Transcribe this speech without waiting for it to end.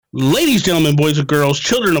Ladies, gentlemen, boys and girls,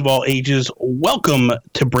 children of all ages, welcome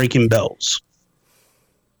to Breaking Bells.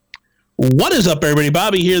 What is up, everybody?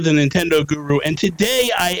 Bobby here, the Nintendo Guru, and today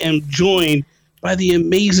I am joined by the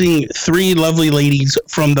amazing three lovely ladies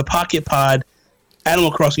from the Pocket Pod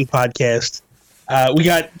Animal Crossing podcast. I'm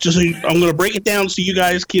going to break it down so you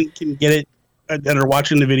guys can get it that are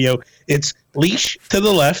watching the video. It's Leash to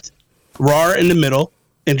the left, Rar in the middle,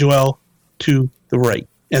 and Joelle to the right.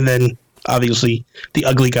 And then obviously, the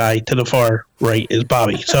ugly guy to the far right is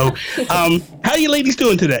Bobby. So, how you ladies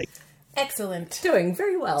doing today? Excellent. Doing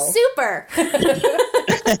very well. Super.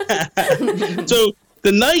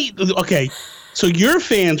 So your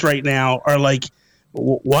fans right now are like,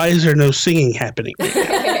 why is there no singing happening?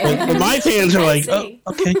 But my fans are like, oh,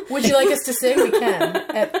 okay. Would you like us to sing? We can.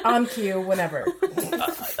 On cue, whenever.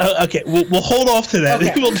 Okay, we'll hold off to that.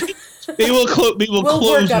 Okay. We'll close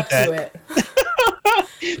work with up that. to it.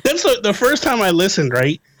 That's the first time I listened,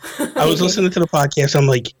 right? I was listening to the podcast. I'm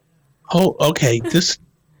like, oh, okay,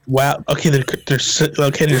 wow, okay, they're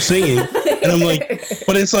singing. And I'm like,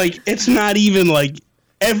 but it's like, it's not even like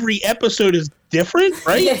every episode is different,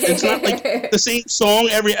 right? It's not like the same song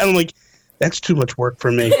I'm like, that's too much work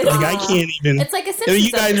for me. Like, I can't even. It's like a Simpsons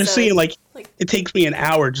you guys episode. are seeing, like, it takes me an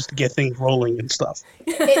hour just to get things rolling and stuff.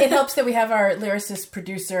 It helps that we have our lyricist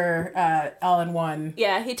producer all in one.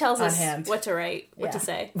 Yeah, he tells us hand. what to write, what to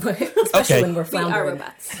say. Especially when we're We are floundering.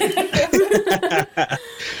 robots.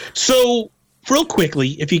 So, real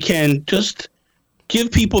quickly, if you can, just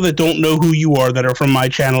give people that don't know who you are, that are from my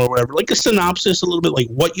channel or whatever, like a synopsis, a little bit like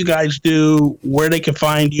what you guys do, where they can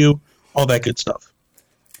find you, all that good stuff.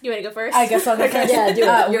 You want to go first? I guess I'll go first. Yeah, do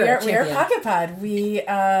it. We are Pocket Pod. We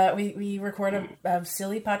record a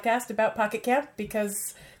silly podcast about Pocket Camp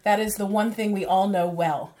because that is the one thing we all know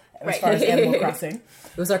well as far as Animal Crossing.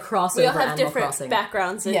 It was our crossover. We all have Animal different Crossing.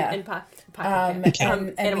 backgrounds in Pocket Camp.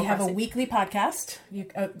 And Animal we have Crossing. a weekly podcast.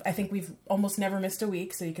 I think we've almost never missed a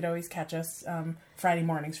week, so you could always catch us Friday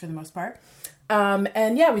mornings for the most part.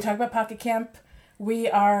 And yeah, we talk about Pocket Camp. We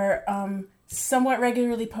are somewhat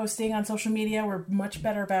regularly posting on social media. We're much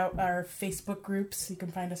better about our Facebook groups. You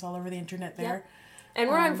can find us all over the internet there. And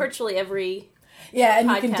we're on virtually every... Yeah, and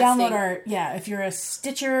you can download podcasting. if you're a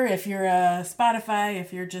Stitcher, if you're a Spotify,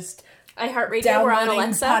 if you're just iHeartRadio, we're on downloading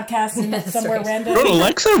Alexa. podcasts somewhere right. random. You're on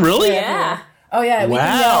Alexa, really? Yeah. Oh yeah, we can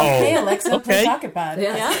Wow. yell, "Hey Alexa, play Okay. Pocket Pod."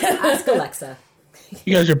 Yeah. Ask Alexa.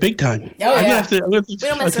 You guys are big time. Oh, I'm yeah. gonna have to, We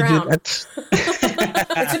don't mess around.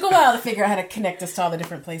 It took a while to figure out how to connect us to all the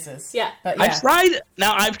different places. Yeah. But yeah.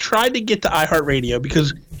 I've tried to get to iHeartRadio,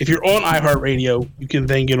 because if you're on iHeartRadio, you can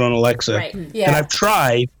then get on Alexa. Right. Yeah. And I've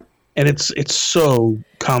tried, and it's so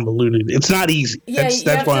convoluted. It's not easy. Yeah, That's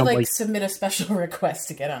you have why to I'm like like, submit a special request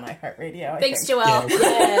to get on iHeartRadio. Thanks, think. Joelle. Yay.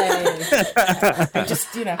 I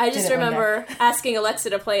just I did just it one day. remember asking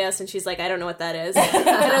Alexa to play us, and she's like, I don't know what that is. And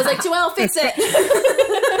I was like, Joelle, fix it.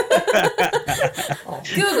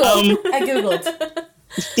 Googled. I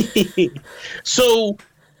googled. So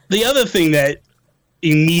the other thing that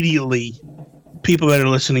immediately people that are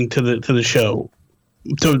listening to the show,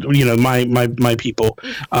 to my people,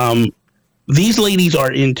 these ladies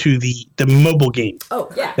are into the mobile game.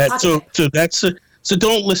 Oh, yeah. So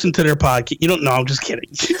don't listen to their podcast. You don't know. I'm just kidding.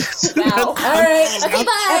 Wow. All right. Okay,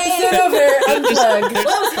 bye. Episode over. Unplugged. Well,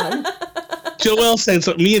 that was fun. Joelle said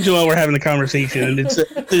so. Me and Joelle were having a conversation, and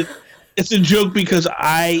it's a joke because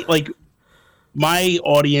my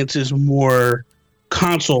audience is more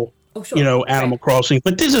console, Oh, sure. Animal Crossing.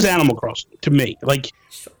 But this is Animal Crossing to me. Like,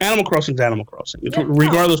 Animal Crossing is Animal Crossing. It's, Yeah.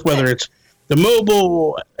 regardless whether it's the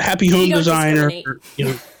mobile, Happy Home don't Designer,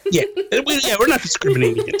 discriminate. we're not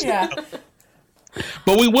discriminating against Yeah. it.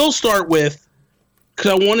 But we will start with,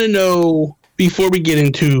 because I want to know, before we get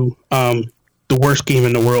into the worst game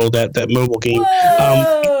in the world, that mobile game.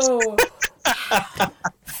 Whoa.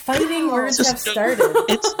 Fighting words have started.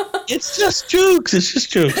 It's just jokes. It's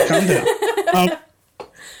just jokes. Calm down.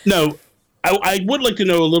 No, I would like to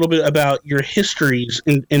know a little bit about your histories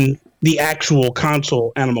in the actual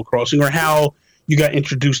console Animal Crossing, or how you got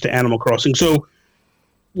introduced to Animal Crossing. So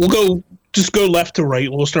we'll go left to right.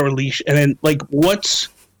 We'll start with Leash, and then what's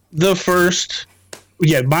the first?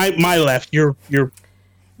 Yeah, my left. Your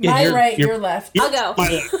My right, your left. I'll go. My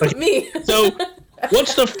left. Okay. Me. So,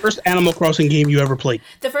 what's the first Animal Crossing game you ever played?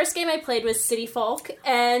 The first game I played was City Folk,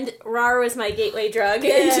 and Rar was my gateway drug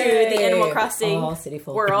Yay. into the Animal Crossing Oh, City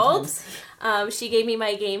Folk world. times. She gave me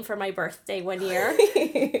my game for my birthday one year, and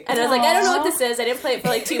I was like, I don't know what this is. I didn't play it for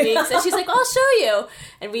like 2 weeks, and she's like, I'll show you.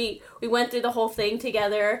 And we went through the whole thing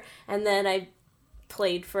together, and then I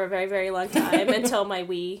played for a very, very long time until my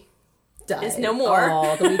Wii Died. is no more.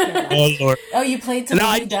 Oh, the weekend. Oh Lord! Oh, you played till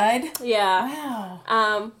No, you died? Yeah.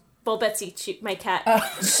 Wow. well, Betsy, my cat,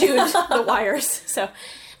 chewed the wires. So,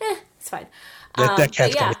 it's fine. That cat's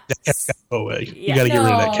but yeah. got to go away. Yeah. You got to get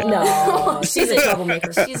rid of that cat. No, she's a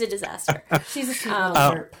troublemaker. She's a disaster. She's a sweet little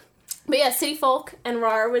derp. But yeah, City Folk and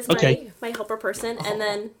RAR was Okay. my helper person. And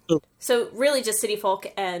then, so really just City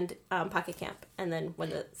Folk and Pocket Camp. And then when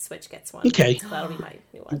the Switch gets one. Okay. So that'll be my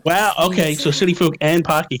new one. Wow. Okay. So City Folk and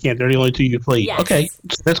Pocket Camp, they're the only two you played. Yes. Okay.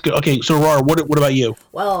 That's good. Okay. So RAR, what about you?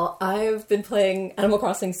 Well, I've been playing Animal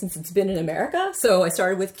Crossing since it's been in America. So I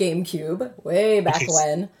started with GameCube way back Okay.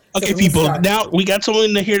 when. So Okay, from the people. start. Now we got someone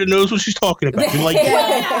in here that knows what she's talking about. We like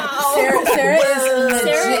that. Sarah is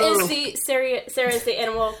Sarah is the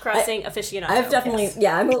Animal Crossing aficionado. I've definitely,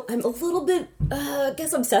 I'm a little bit, I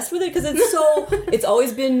guess obsessed with it because it's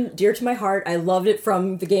always been dear to my heart. I loved it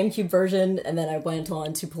from the GameCube version, and then I went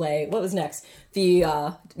on to play, what was next? The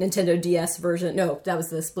Nintendo DS version. No, that was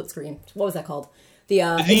the split screen. What was that called? The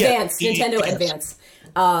Advance, Nintendo yes. Advance.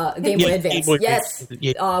 Game Boy Yeah, Advance. Game Boy Yes. Advance.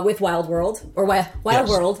 Yeah. With Wild World, or Wild Yes.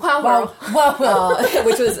 World.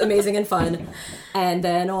 Which was amazing and fun. And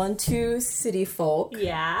then on to City Folk,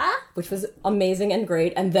 Yeah. which was amazing and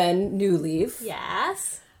great. And then New Leaf.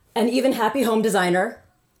 Yes. And even Happy Home Designer,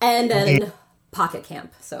 and then Pocket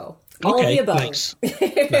Camp. So all of Okay. the above. Nice.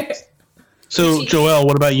 Nice. So Joelle,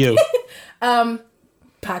 what about you?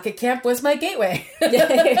 Pocket Camp was my gateway.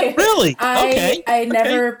 Really? Okay. I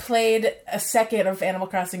never played a second of Animal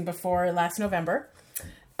Crossing before last November.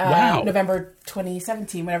 Wow. November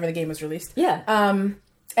 2017, whenever the game was released. Yeah.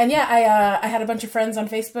 And yeah, I had a bunch of friends on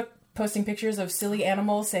Facebook posting pictures of silly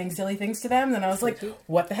animals saying silly things to them, and I was like,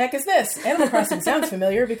 what the heck is this? Animal Crossing sounds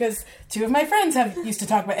familiar because two of my friends used to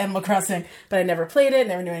talk about Animal Crossing, but I never played it,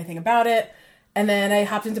 never knew anything about it. And then I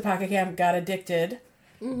hopped into Pocket Camp, got addicted.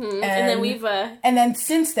 And then we've... And then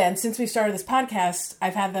since we started this podcast,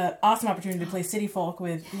 I've had the awesome opportunity to play City Folk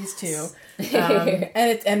with these two.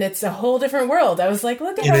 And it's a whole different world. I was like,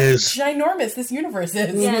 look at how ginormous this universe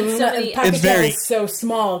is. Yeah, it's so And many- Pocket It's Camp very- is so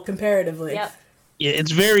small comparatively. Yep. Yeah,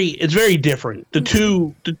 it's very different. The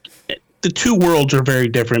two worlds are very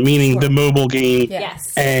different. Meaning the mobile game Yeah.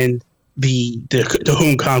 Yes. and the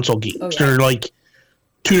home console games. Oh, yeah. They're like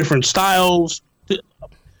two different styles.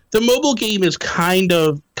 The mobile game is kind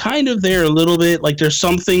of there a little bit. Like there's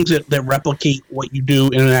some things that replicate what you do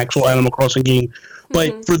in an actual Animal Crossing game,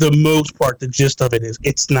 but for the most part, the gist of it is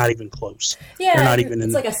it's not even close. Yeah, They're not even in.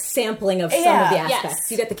 It's like a sampling of some of Yeah. the Yes.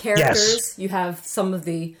 aspects. You get the characters, you have some of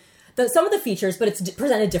the features, but it's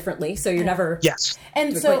presented differently, so you're never... Yes.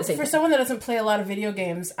 And Quite so the same for thing. someone that doesn't play a lot of video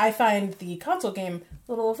games, I find the console game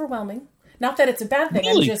a little overwhelming. Not that it's a bad thing.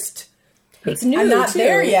 Really? I'm just... It's new, I'm not too.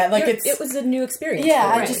 there yet. Like, It was a new experience. Yeah,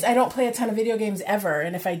 Right. I don't play a ton of video games ever,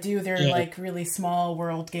 and if I do, they're Yeah. like really small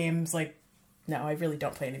world games. Like, no, I really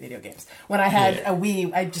don't play any video games. When I had a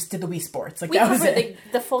Wii, I just did the Wii Sports. Like We that was covered it.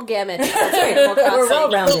 the full gamut. Of Animal We're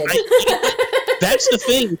Crossing. well-rounded. That's the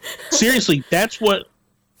thing. Seriously, that's what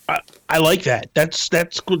I like. That's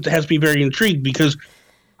what has me very intrigued because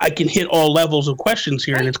I can hit all levels of questions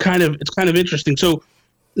here, and it's kind of interesting. So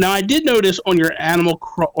now I did notice on your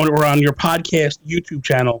or on your podcast YouTube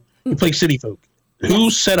channel, you play City Folk.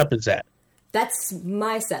 Whose setup is that? That's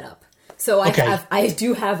my setup. So Okay. I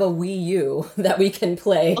do have a Wii U that we can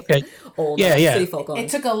play Okay. old Yeah. City Folk on. It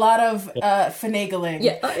took a lot of finagling.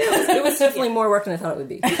 Yeah, it was definitely more work than I thought it would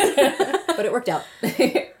be. But it worked out.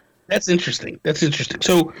 That's interesting.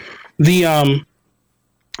 So the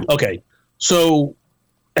okay. So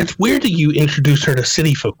it's weird that you introduced her to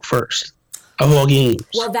City Folk first of all games.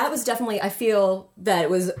 Well, that was definitely, I feel that it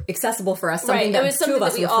was accessible for us, something Right. that It was two something of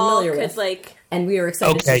us that we were all familiar could with. like And we were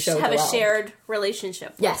excited Okay. to show have a Joelle. shared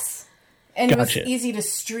relationship with. Yes. And Gotcha. it was easy to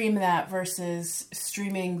stream that versus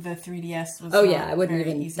streaming the 3DS. Was Oh not yeah, I wouldn't very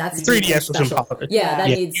even. easy That's to do. 3DS was special. impossible. Yeah, that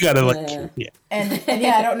Yeah, needs. you gotta yeah. And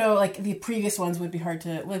yeah, I don't know. Like the previous ones would be hard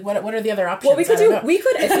to like. What are the other options? Well, we could I don't do. know. We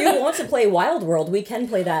could, if you want to play Wild World, we can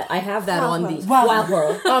play that. I have that on the Wild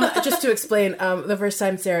World. Just to explain, the first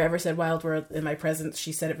time Sarah ever said "Wild World" in my presence,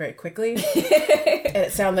 she said it very quickly, and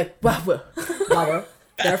it sounded like "Wow." Wild World.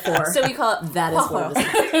 Therefore, So we call it that is what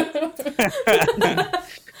it is.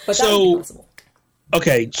 But that So- would be possible.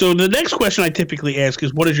 Okay, so the next question I typically ask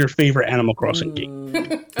is, what is your favorite Animal Crossing game?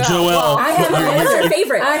 Joelle. I have an What's your answer.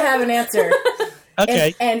 favorite? I have an answer.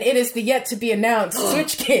 Okay. And it is the yet to be announced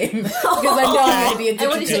Switch game because I know I'm going to be And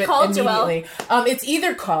what addicted is to it it called, Joelle? immediately. It's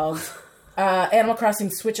either called Animal Crossing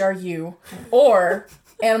Switch RU or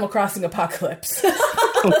Animal Crossing Apocalypse.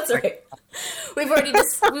 That's right. we've already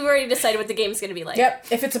decided what the game's going to be like. Yep.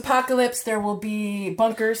 If it's Apocalypse, there will be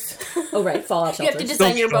bunkers. Oh right, Fallout You have to shelters.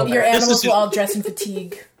 design your boat. Your This animals is- will all dress in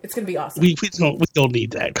fatigue. It's going to be awesome. We don't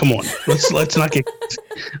need that. Come on, let's not get.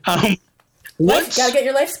 What? Gotta get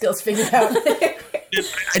your life skills figured out.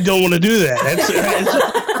 I don't want to do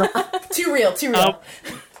that. Too real.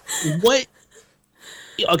 What?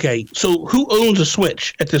 Okay, so who owns a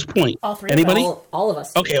Switch at this point? All three of Anybody? All of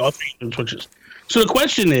us. Okay, all three own Switches. So the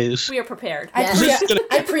question is, We are prepared. I Yeah.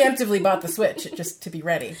 preemptively bought the Switch just to be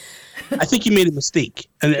ready. I think you made a mistake,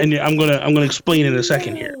 and I'm gonna explain in a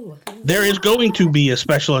second here. There is going to be a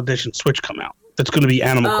special edition Switch come out. That's going to be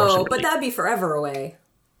Animal Crossing. Oh, but that'd be forever away.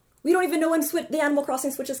 We don't even know when the Animal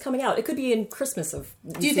Crossing Switch is coming out. It could be in Christmas of.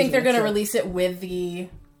 Do you think they're going to release it with the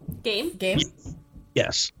Game? game?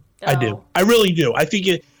 Yes, I do. Oh. I really do. I think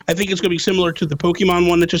it's going to be similar to the Pokemon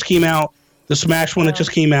one that just came out, the Smash one that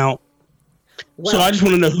just came out. So I just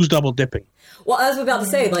want to know who's double dipping. Well, I was about to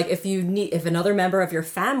say, like, if another member of your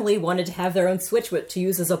family wanted to have their own Switch to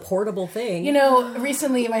use as a portable thing. You know,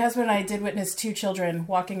 recently my husband and I did witness 2 children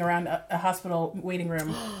walking around a hospital waiting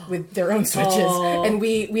room with their own Switches. Oh. And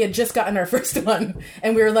we had just gotten our first one.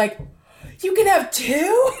 And we were like, you can have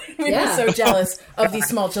 2? We were so jealous of these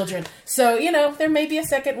small children. So, you know, there may be a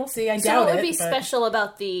second. We'll see. I doubt it. So what would be but- special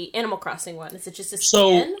about the Animal Crossing one? Is it just a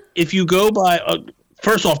So skin? if you go by,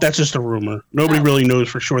 first off, that's just a rumor. Nobody really knows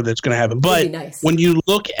for sure that's going to happen. But be nice. when you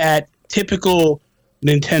look at typical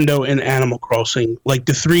Nintendo and Animal Crossing, like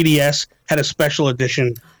the 3DS had a special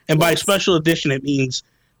edition, and by special edition it means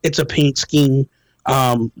it's a paint scheme.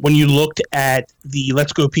 When you looked at the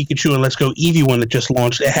Let's Go Pikachu and Let's Go Eevee one that just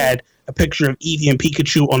launched, it had a picture of Eevee and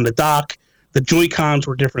Pikachu on the dock. The Joy-Cons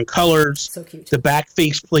were different colors. So cute. The back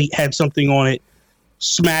faceplate had something on it.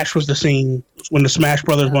 Smash was the same. When the Smash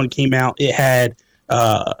Brothers one came out, it had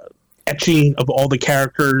etching of all the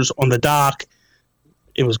characters on the dock.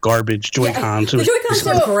 It was garbage. Joy-Cons. The Joy-Cons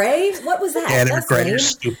were gray? What was that? Yeah, they were That's great. It lame. was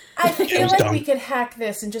stupid. I It feel was like dumb. we could hack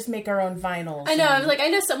this and just make our own vinyls. I know. I was like, I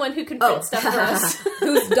know someone who can print stuff for us.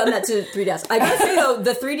 Who's done that to 3DS? I gotta say though,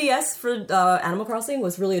 the 3DS for Animal Crossing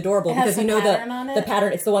was really adorable It has because you the know pattern on the it?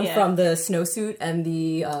 pattern. It's the one Yeah. from the snowsuit and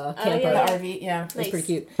the camper. The RV, yeah. It's pretty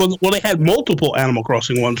cute. Well, they had multiple Animal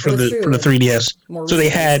Crossing ones for That's the true. 3DS. More So they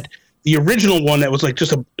recent. had the original one that was like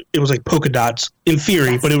it was like polka dots in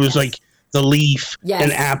theory, but it was like the leaf Yes,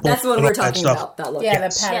 and apple. that's what and we're all that talking stuff. about. That look. Yeah,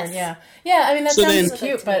 Yes. the pattern, Yes. yeah. I mean, that So sounds then-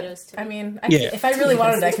 cute, Like tomatoes, but too. I mean, Yeah. if I really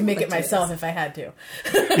wanted it, I could make Like it myself tomatoes. if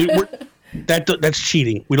I had to. That's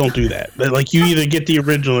cheating. We don't do that. Like you either get the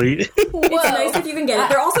original. Or It's nice if you can get it.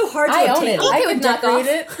 They're also hard to I own obtain. it. I Okay could with knockoff. decorate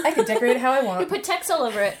it. I could decorate it how I want. Put text all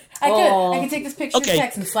over it. I could. Oh. I could take this picture Okay. of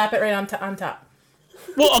text and slap it right on top.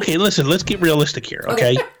 Well, okay, listen, let's get realistic here,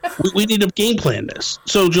 okay? we need to game plan this.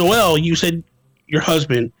 So, Joelle, you said your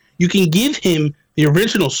husband, you can give him the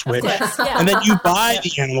original Switch, Yeah. and then you buy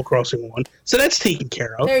the Animal Crossing one. So that's taken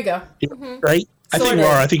care of, There you go. right? I think, Sort of.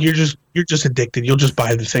 Laura, I think you're just addicted. You'll just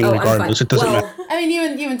buy the thing I'm regardless. fine. It doesn't Well, matter. I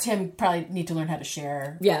mean, you and Tim probably need to learn how to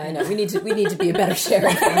share. Yeah, I know. We need to be a better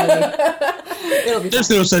sharing family. It'll be There's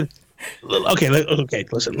fine. no such... Okay,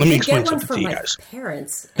 listen, let me explain Get one something for to you my guys.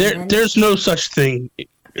 parents. and then- There's no such thing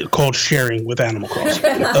called sharing with Animal Crossing,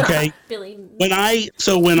 okay? Billy. When I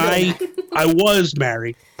was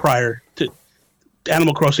married prior to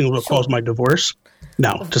Animal Crossing was what caused my divorce.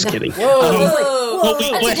 No, just kidding. I was like, What That's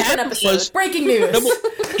a different happened episode. was Breaking news.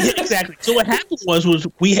 yeah, exactly. So what happened was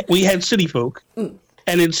we had City Folk, and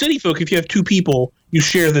in City Folk, if you have 2 people, you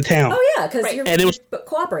share the town. oh yeah, because Right. you're And it was- but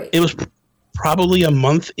cooperate. It was probably a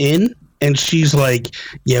month in, and she's like,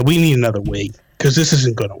 "Yeah, we need another way because this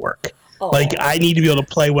isn't going to work. Oh. Like, I need to be able to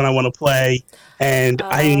play when I want to play, and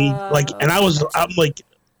I need and I'm like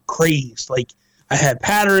crazed. Like, I had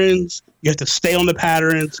patterns. You have to stay on the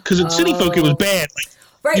patterns because in City Folk it was bad. Like,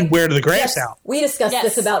 Right. you wear the grass Yes. out. We discussed Yes.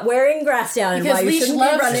 this about wearing grass down and Because why you Leash shouldn't be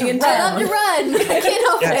loves running to in run. I love to town. run. I can't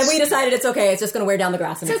help Yes. And we decided it's okay. It's just going to wear down the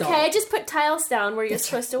grass. It's okay. I just put tiles down where you're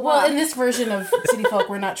supposed to walk. Well, in this version of City Folk,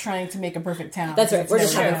 we're not trying to make a perfect town. That's right. It's We're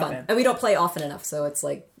just never having gonna fun, happen. and we don't play often enough, so it's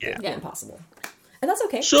like Yeah. impossible. And that's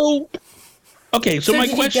okay. So, okay. So, my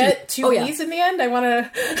did question. you get 2 Oh, yeah. Wii's in the end? I want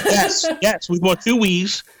to. Yes. We bought 2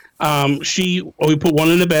 Wii's. We put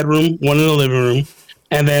one in the bedroom, one in the living room,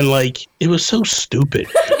 and then like it was so stupid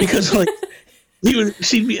because like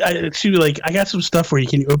she'd be like, I got some stuff where you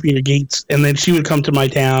can open your gates, and then she would come to my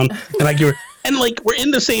town, and I give her, and like we're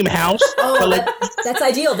in the same house, but like That's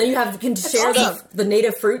ideal. Then you can share the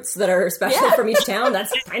native fruits that are special Yeah. from each town.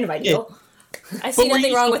 That's kind of ideal. I see But we're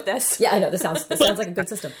nothing wrong using- with this. Yeah, I know. This sounds like a good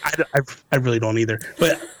system. I really don't either,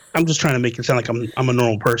 but I'm just trying to make it sound like I'm a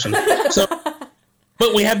normal person. So,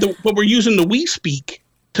 but we're using the Wii Speak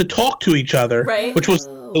to talk to each other, Right. which was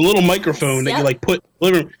the little microphone that you Yep. like put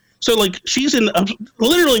living room. So like she's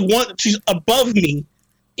literally she's above me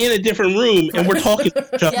in a different room, and we're talking to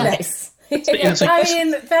each other. Yeah. Nice. It's like, I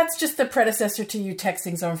mean, that's just the predecessor to you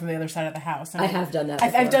texting someone from the other side of the house. I have done that.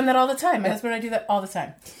 I've done that all the time. My husband and I do that all the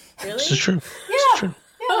time. Really? this is true. Yeah.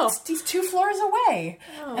 Yeah, he's 2 floors away,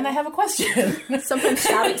 and I have a question. Sometimes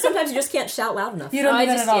shouting. Sometimes you just can't shout loud enough. You don't I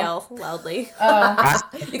do that just at all. yell loudly.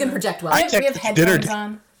 You can project well. I We have text dinner. headphones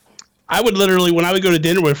on. I would literally, when I would go to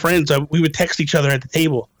dinner with friends, we would text each other at the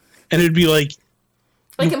table, and it'd be like,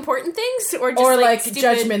 Like important things, or just Or like stupid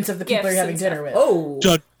judgments of the people gifts you're having and dinner stuff? with. Oh,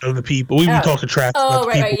 judge of the people. We'd be talking trash. Oh, about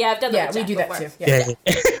right, the right. people. Yeah, I've done that. Yeah, with we Jack do that before. too. Yeah.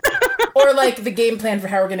 Yeah. Or like the game plan for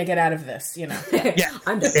how we're going to get out of this, you know. Yeah.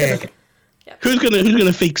 I'm done. Yeah. Who's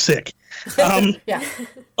gonna fake sick? Yeah.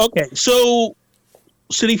 Okay, so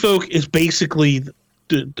City Folk is basically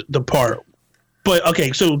the part. But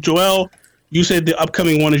okay, so Joelle, you said the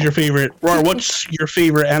upcoming one is your favorite. Rar, what's your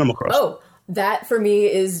favorite Animal Crossing? Oh, that for me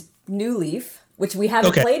is New Leaf, which we haven't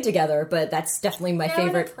Okay. played together, but that's definitely my wanna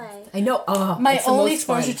favorite. play. I know. Oh, My it's the only most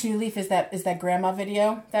exposure fun. to New Leaf is that grandma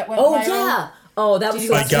video that went Oh viral. yeah. Oh, that was Did you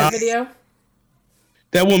so watch My that God. video?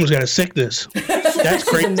 That woman's got a sickness. That's She's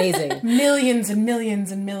crazy. amazing. Millions and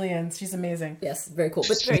millions and millions. She's amazing. Yes, very cool.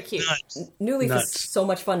 But Very cute. Nuts. New Leaf Nuts. is so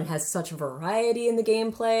much fun. It has such variety in the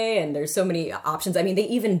gameplay, and there's so many options. I mean, they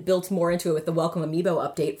even built more into it with the Welcome Amiibo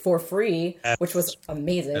update for free, which was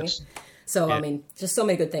amazing. Yes. So, Yeah. I mean, just so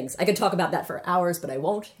many good things. I could talk about that for hours, but I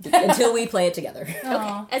won't until we play it together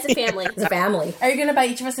As a family. as a family. Are you going to buy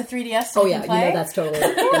each of us a 3DS so Oh, we yeah, can you play? know that's totally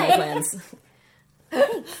in my plans.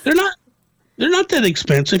 They're not that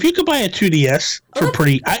expensive. You could buy a 2DS for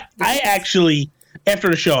pretty. I actually, after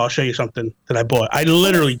the show, I'll show you something that I bought. I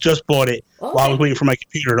literally just bought it while I was waiting for my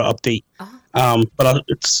computer to update.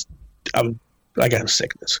 But I got a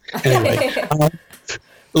sickness anyway.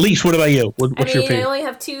 Elise, what about you? What's your I favorite? only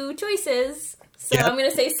have 2 choices. So Yeah. I'm going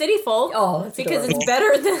to say City Folk. Oh, that's because adorable. it's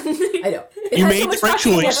better than... I know. It You has made so much the right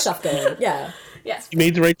fun choice. stuff going. Yeah. Yes. You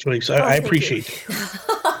made the right choice. I thank appreciate it.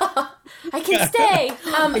 I can stay.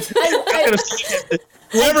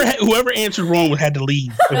 Whoever answered wrong had to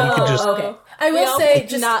leave. So we could just, Okay. I will Well, say,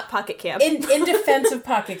 just not Pocket Camp. in defense of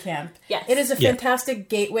Pocket Camp, Yes. it is a Yeah. fantastic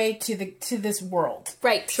gateway to this world.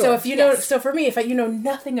 Right. So if you know, Yes. so for me, if you know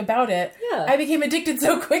nothing about it, Yeah. I became addicted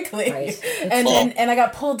so quickly, Right. and I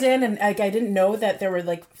got pulled in, and like I didn't know that there were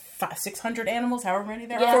like 600 animals, however many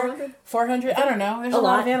there Yeah. are. 400. I don't know. There's a lot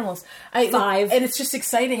lot. of animals. 5. And it's just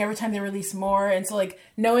exciting every time they release more. And so like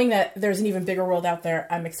knowing that there's an even bigger world out there,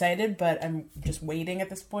 I'm excited, but I'm just waiting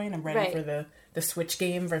at this point. I'm ready Right. for the Switch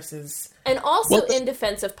game versus. And also, Well, in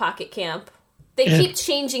defense of Pocket Camp, they keep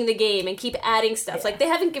changing the game and keep adding stuff. Like, they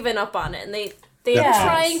haven't given up on it, and they are Yeah.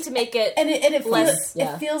 trying to make it... And it Less- feels,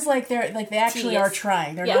 it feels like they actually Tedious. are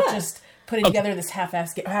trying. They're Yeah. not just putting together this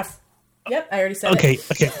half-ass game. Yep, I already said okay,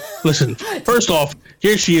 it. okay. Listen, first off,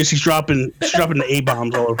 here she is. She's dropping the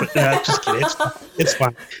A-bombs all over. Nah, just kidding. It's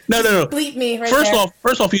fine. No. Bleep me right First there.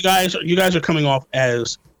 off, you guys are coming off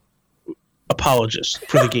as apologists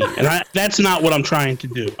for the game, and that's not what I'm trying to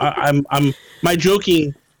do. I'm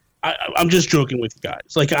just joking with you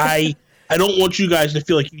guys. Like I don't want you guys to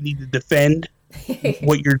feel like you need to defend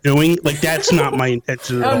what you're doing. Like that's not my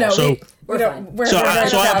intention at all. Oh no, So we don't. fine. We're, so we're I very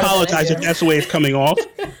proud of apologize it. if that's the way it's coming off.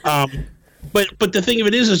 But the thing of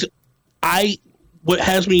it is what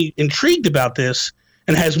has me intrigued about this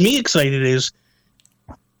and has me excited is,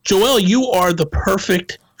 Joelle, you are the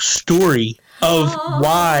perfect story of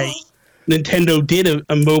why Nintendo did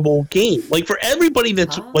a mobile game. Like for everybody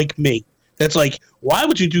that's like me, that's like, why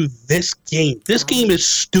would you do this game? This game is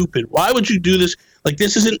stupid. Why would you do this? Like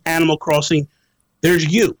this isn't Animal Crossing. There's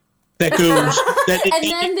you. That goes. And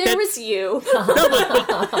then there was you.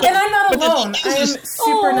 And I'm not alone. thing I am is-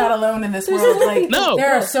 super not alone in this world. Like No.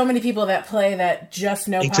 there are so many people that play that just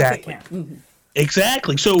know Exactly. Pocket Camp.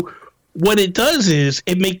 Exactly. So what it does is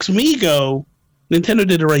it makes me go, Nintendo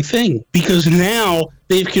did the right thing because now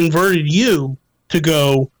they've converted you to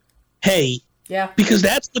go, hey, Yeah. because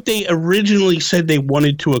that's what they originally said they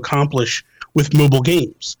wanted to accomplish with mobile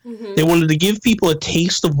games. They wanted to give people a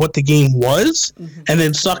taste of what the game was and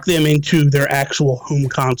then suck them into their actual home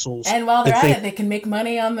consoles. And while they're and at think- it, they can make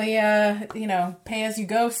money on the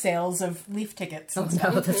pay-as-you-go sales of Leaf tickets. And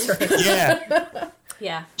stuff. No, that's right. yeah.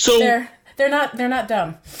 Yeah. So They're not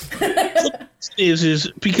dumb.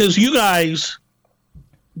 is because you guys,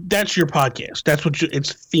 that's your podcast. That's what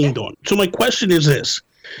it's themed on. So my question is this: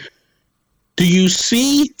 do you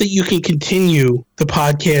see that you can continue the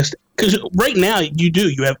podcast? Because right now you do.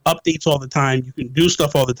 You have updates all the time. You can do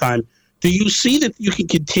stuff all the time. Do you see that you can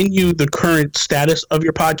continue the current status of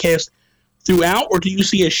your podcast throughout, or do you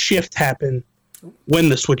see a shift happen when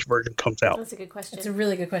the Switch version comes out? That's a good question. It's a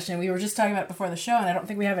really good question. We were just talking about it before the show, and I don't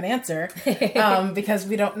think we have an answer because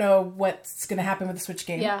we don't know what's going to happen with the Switch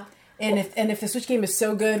game. Yeah. And if the Switch game is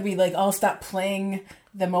so good, we like all stop playing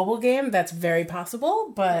the mobile game. That's very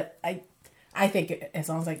possible. But I think as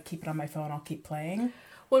long as I keep it on my phone, I'll keep playing.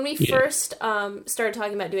 When we first started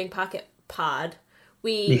talking about doing Pocket Pod,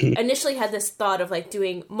 we initially had this thought of like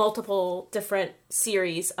doing multiple different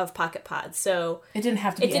series of Pocket Pods. So it didn't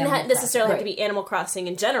have to. Be necessarily have to be Animal Crossing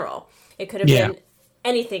in general. It could have been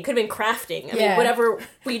anything. Could have been crafting. I mean, whatever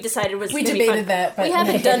we decided was. We debated that, but we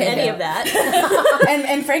haven't done any of that.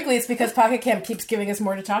 and frankly, it's because Pocket Camp keeps giving us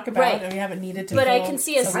more to talk about, and we haven't needed to. But I can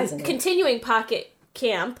see us continuing Pocket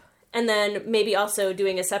Camp, and then maybe also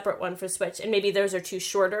doing a separate one for Switch, and maybe those are two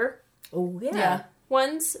shorter. Oh yeah.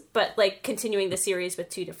 Ones, but like continuing the series with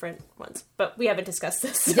two different ones. But we haven't discussed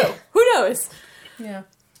this, so who knows? Yeah.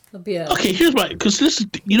 It'll be Okay, here's why. Because this,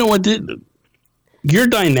 you know what? Your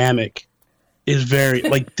dynamic is very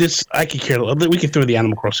like this. I could care. We could throw the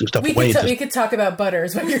Animal Crossing stuff away. We could talk about butter,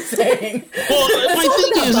 is what you're saying. Well,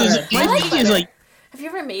 my thing is like. Have you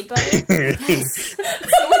ever made butter? Yes.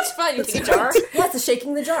 So much fun. You take a jar? Yeah, it's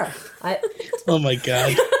shaking the jar. Oh my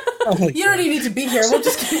god. You don't even need to be here. We'll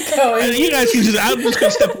just keep going. You guys can I'm just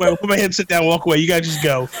going to step away, put my head, sit down, walk away. You guys just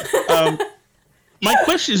go. My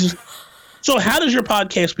question is, so how does your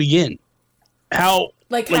podcast begin? How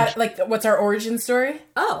what's our origin story?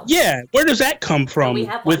 Oh. Yeah, where does that come from? We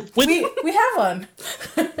have one. We have one.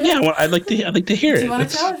 Yeah, well, I'd like to hear it. Do you want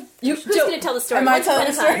to tell it? Who's going to tell the story? Am I telling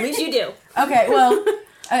the story? At least you do. Okay, well,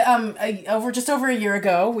 over a year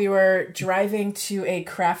ago, we were driving to a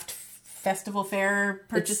craft festival fair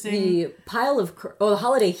purchasing the pile of the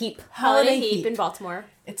Holiday Heap. Holiday Heap in Baltimore.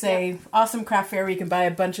 It's a awesome craft fair where you can buy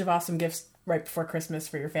a bunch of awesome gifts right before Christmas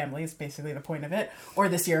for your family is basically the point of it. Or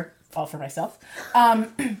this year, all for myself.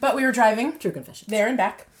 But we were driving. True confession. There and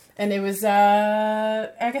back. And it was,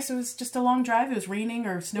 I guess it was just a long drive. It was raining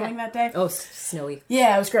or snowing that day. Oh, snowy.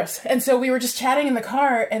 Yeah, it was gross. And so we were just chatting in the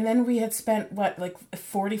car, and then we had spent,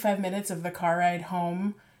 45 minutes of the car ride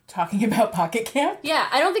home talking about Pocket Camp. Yeah,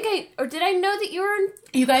 I don't think did I know that you were in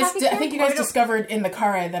You guys, Pocket I Camp? think you guys discovered in the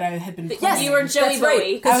car ride that I had been playing. Yes, you were Joey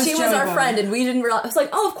Bowie. Because she was Joey our Bowie. friend, and we didn't realize. I was like,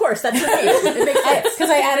 oh, of course, that's your name. It makes sense. Because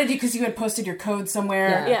I added you because you had posted your code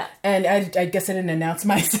somewhere. Yeah. And I guess I didn't announce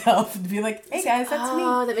myself to be like, hey guys, that's me.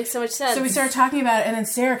 Oh, that makes so much sense. So we started talking about it, and then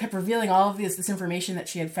Sarah kept revealing all of this information that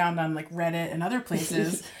she had found on like Reddit and other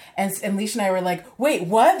places. and Leash and I were like, wait,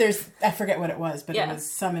 what? I forget what it was, but it was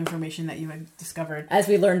some information that you had discovered. As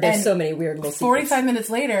we learned, there's so many weird little 45 minutes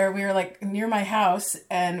later, we were like near my house,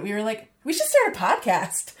 and we were like, we should start a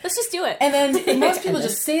podcast. Let's just do it. And then most people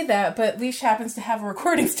just say that, but Leash happens to have a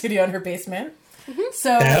recording studio in her basement. Mm-hmm. So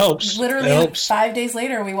that helps. Literally 5 days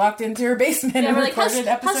later, we walked into her basement and we're recorded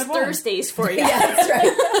episode how's 1. Thursdays for you? Yeah, that's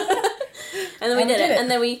right. And then we did it. And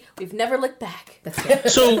then we've never looked back. That's good.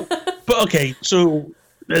 So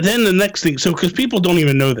then the next thing, because people don't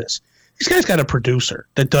even know this, these guys got a producer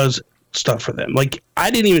that does stuff for them. Like, I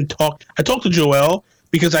didn't even talk. I talked to Joelle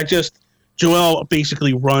because Joelle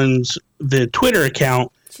basically runs the Twitter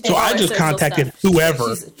account. So I just contacted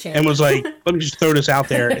whoever and was like, let me just throw this out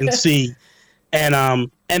there and see. And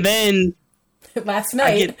then last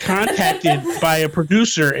night I get contacted by a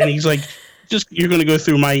producer, and he's like, you're going to go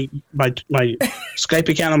through my Skype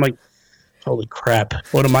account. I'm like, holy crap!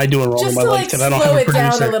 What am I doing wrong in my life that I don't have a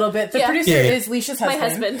producer? Slow it down a little bit. The producer is Leish's husband. My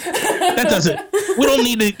husband. That doesn't. We don't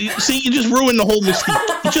need to see. You just ruined the whole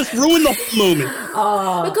mystique. You just ruined the whole moment.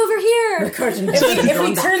 Look over here. If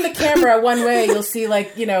we turn the camera one way, you'll see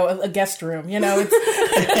a guest room. It's...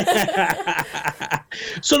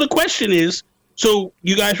 So the question is: so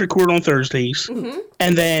you guys record on Thursdays,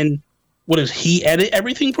 and then what does he edit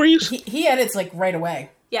everything for you? He edits right away.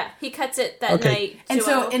 Yeah, he cuts it that night. And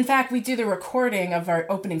so, in fact, we do the recording of our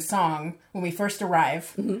opening song when we first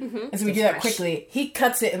arrive. Mm-hmm. And so we do that quickly. He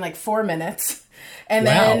cuts it in 4 minutes. And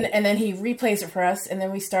then he replays it for us. And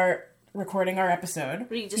then we start recording our episode.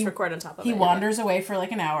 We just record on top of it. He wanders away for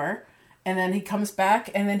an hour. And then he comes back.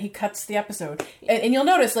 And then he cuts the episode. And you'll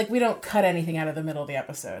notice, we don't cut anything out of the middle of the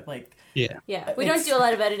episode. Yeah. We don't do a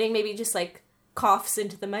lot of editing. Maybe just, coughs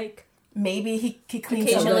into the mic. Maybe he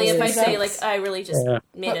cleans occasionally if I say up. I really just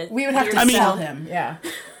made it. We would have to sell him. Yeah.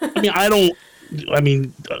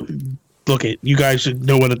 Look at you guys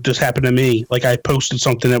know what just happened to me. I posted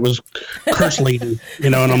something that was curse laden,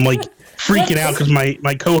 and I'm freaking out because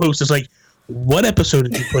my co-host is like, "What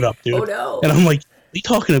episode did you put up, dude?" Oh no! And I'm like, "What are you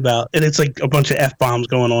talking about?" And it's a bunch of F-bombs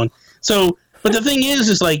going on. So, but the thing is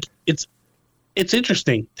it's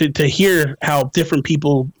interesting to hear how different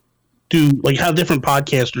people do, how different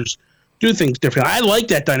podcasters do things differently. I like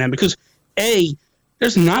that dynamic because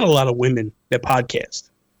there's not a lot of women that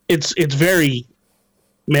podcast. It's very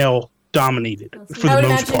male dominated for I the would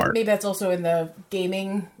most imagine part. maybe that's also in the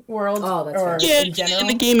gaming world. Oh, that's or right. Yeah, in general. in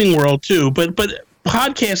the gaming world too. But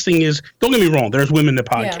podcasting is, don't get me wrong, there's women that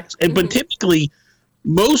podcast. But typically,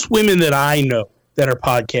 most women that I know that are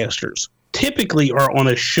podcasters typically are on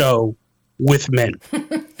a show with men.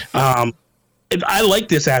 And I like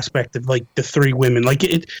this aspect of like the three women. Like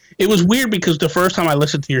it was weird because the first time I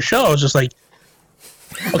listened to your show, I was just like,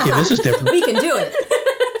 okay, this is different. We can do it.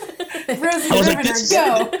 Rosie I was like, Riveter, this-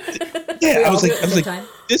 go. Yeah, I all was do like, it at the same time.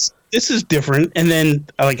 this is different. And then,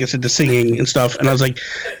 like I said, the singing and stuff, and I was like,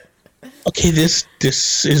 okay, this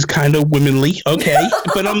is kind of womanly, okay.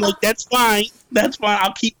 But I'm like, that's fine.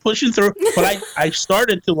 I'll keep pushing through. But I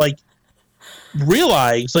started to like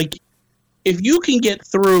realize, like, if you can get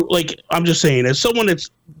through, like, I'm just saying, as someone that's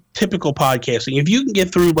typical podcasting, if you can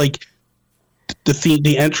get through like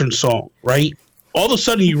the entrance song, right? All of a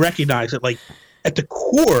sudden you recognize it, like at the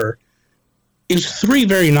core is three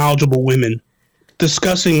very knowledgeable women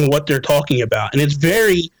discussing what they're talking about, and it's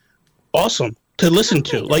very awesome to listen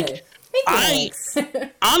to. Like,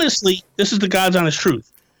 honestly, this is the God's honest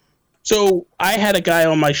truth. So I had a guy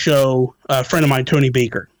on my show, a friend of mine, Tony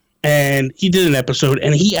Baker, and he did an episode,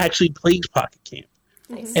 and he actually plays Pocket Camp.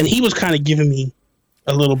 Nice. And he was kind of giving me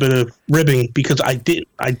a little bit of ribbing because I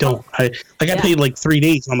don't. I played like 3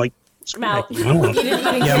 days, and I'm like, I'm out. I don't know. You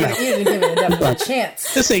didn't Yeah, I'm give out. it a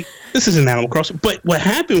chance. This isn't Animal Crossing. But what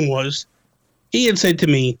happened was, he had said to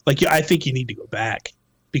me, like, I think you need to go back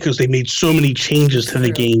because they made so many changes to the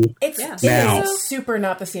game. It's Now. it's super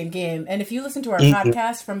not the same game. And if you listen to our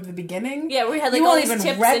podcast from the beginning, Yeah, we had like you all won't these even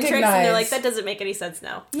tips and tricks, and they're recognize- like, that doesn't make any sense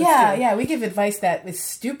now. yeah, we give advice that is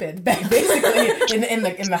stupid, basically in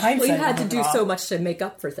the hindsight. Well, you had to of it do all. so much to make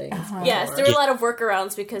up for things. Yes, there were a lot of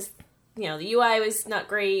workarounds because, you know, the UI was not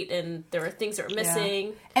great and there were things that were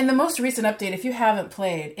missing. And the most recent update, if you haven't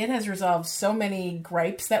played, it has resolved so many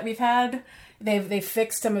gripes that we've had. They've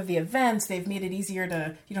fixed some of the events. They've made it easier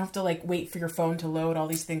to, you don't have to like wait for your phone to load all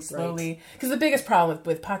these things slowly. Because the biggest problem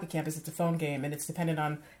with Pocket Camp is it's a phone game and it's dependent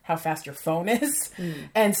on how fast your phone is.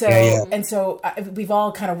 And so we've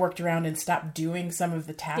all kind of worked around and stopped doing some of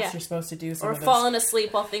the tasks Yeah. you're supposed to do. Some Or of those- falling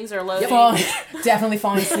asleep while things are loading. definitely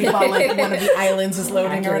falling asleep while like one of the islands is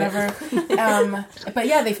loading or whatever. But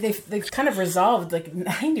yeah, they've kind of resolved like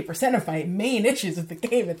 90% of my main issues of the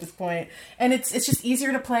game at this point, and it's just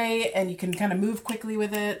easier to play, and you can kind of move quickly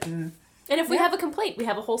with it. And And if we have a complaint, we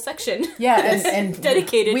have a whole section. yeah, and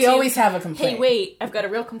dedicated We to, always have a complaint. Hey, wait, I've got a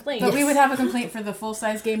real complaint. But we would have a complaint for the full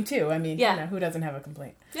size game too. I mean, Yeah. you know, who doesn't have a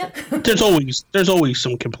complaint? Yep. There's always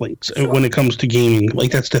some complaints when it comes to gaming.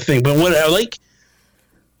 Like, that's the thing. But what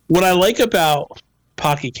I like about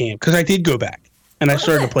Pocket Camp, because I did go back and I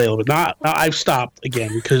started to play a little bit. Now I've stopped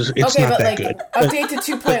again because it's Okay, not but that like good. update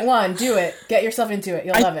to 2.1. Do it. Get yourself into it.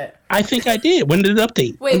 You'll love it. I think I did. When did it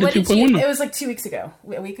update? Wait, when did 2.1? It was like 2 weeks ago.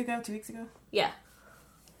 A week ago? 2 weeks ago? Yeah.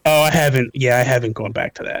 Oh, I haven't. Yeah, I haven't gone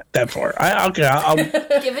back to that far. I'll Give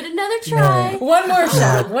it another try. One more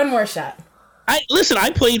shot. One more shot. listen. I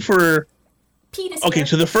played for. Pete is Okay, here.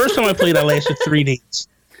 so the first time I played, I lasted 3 days.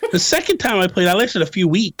 The second time I played, I lasted a few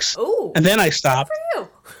weeks, Ooh. and then I stopped. You.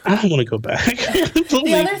 I don't want to go back.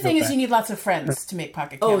 The other thing is you need lots of friends to make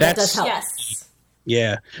Pocket Camp. Oh, that That's- does help. Yes.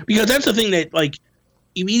 Yeah, because that's the thing that like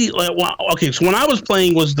immediately. Okay, so when I was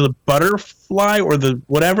playing, was the butterfly or the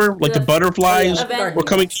whatever, like the The- butterflies Oh, yeah, were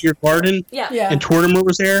coming to your garden, Yeah. Yeah. and Tortimer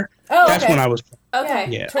was there. Oh, That's okay. when I was. Okay.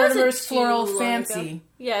 Yeah. That wasn't Tortimer's too Floral long Fancy. ago.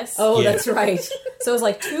 Yes. Oh, Yeah. that's right. So it was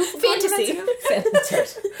like two Fantasy.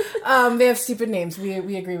 That's right. They have stupid names. We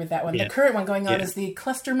agree with that one. Yeah. The current one going on Yeah. is the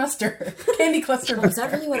Cluster Muster. Candy Cluster Is Muster.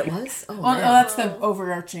 that really what it was? Oh, Oh, man. that's the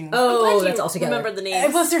overarching. Oh, Glad that's you all together. remember the names.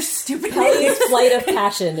 It was their stupid Pelly's names. Flight of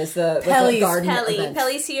Passion is the Pelly's garden Pelly. event.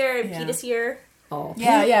 Pelly's here and Yeah. Pete is here. Oh.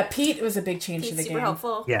 Yeah. Pete was a big change to Pete's the super game.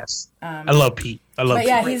 helpful. Yes, I love Pete. I love But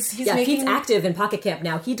yeah, Pete. he's Yeah, making Pete's active in Pocket Camp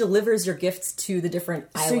now. He delivers your gifts to the different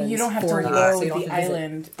so islands you don't have to for you, load so you don't the have to visit.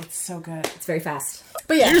 island. It's so good. It's very fast.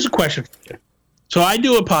 But yeah, Here's a question for you. So I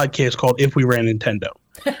do a podcast called If We Ran Nintendo,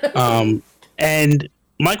 and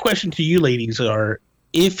my question to you ladies are: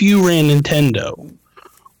 if you ran Nintendo,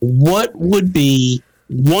 what would be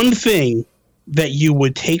one thing that you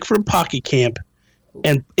would take from Pocket Camp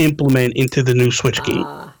and implement into the new Switch game?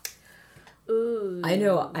 Ooh. I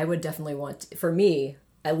know I would definitely want, for me,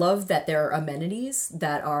 I love that there are amenities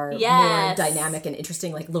that are more Yes. dynamic and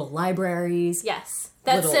interesting, like little libraries. Yes.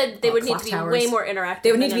 That Little, said, they would need clock to be towers. way more interactive.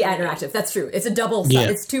 They would need to be than everything. interactive. That's true. It's a double, Yeah.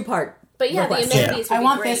 it's two-part. But yeah, request. the amenities would I be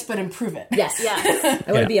want great. this, but improve it. Yes. Yes. I want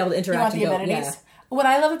Yeah. to be able to You interact want and the go, amenities? yeah. What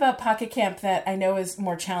I love about Pocket Camp that I know is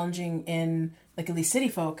more challenging in like at least City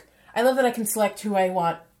Folk, I love that I can select who I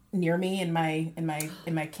want near me in my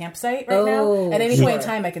campsite right now. At any point in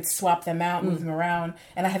time, I could swap them out, move them around,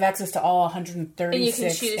 and I have access to all 136 and you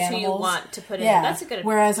can choose animals. who you want to put in. Yeah, That's a good.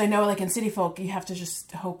 Whereas I know, like in City Folk, you have to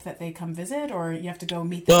just hope that they come visit, or you have to go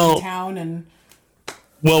meet them in town. And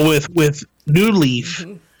well, with New Leaf,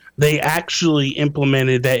 they actually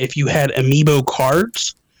implemented that if you had amiibo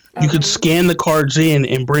cards, you could scan the cards in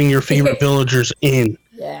and bring your favorite villagers in.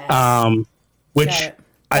 Yeah. Which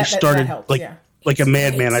I started helps, like a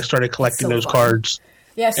madman. I started collecting those cards.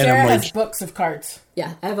 Yeah, Sarah like, has books of cards.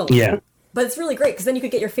 Yeah, I have a Yeah. But it's really great because then you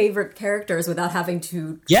could get your favorite characters without having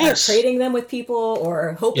to Yes. trading them with people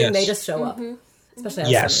or hoping Yes. they just show up.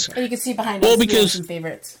 Especially Yes. And you can see behind Well, us because- some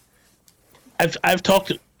favorites. I've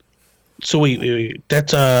talked. So wait.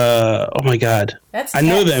 That's oh my god. That's I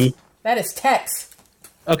know Tex. them. That is Tex.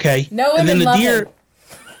 Okay. Know him and then and the love deer.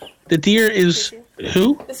 him. The deer is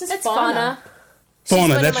who? This is That's Fauna. Fauna. She's one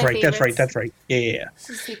Fauna. of That's my right. That's right. favorites. That's right. Yeah. She's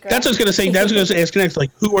a sweet girl. That's what I was gonna say. That's what I was gonna ask next.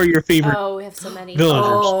 Like, who are your favorite Oh, we have so many. villagers?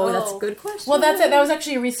 Oh, that's a good question. Well, that's it. That was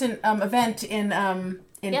actually a recent event in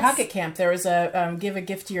Yes. Pocket Camp. There was a give a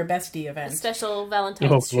gift to your bestie event, Special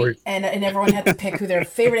Valentine's Oh treat. Lord. and everyone had to pick who their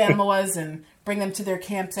favorite animal was and bring them to their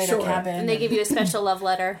campsite or Sure. cabin. And they give you a special love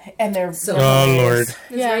letter. and they're So- Oh Lord. It's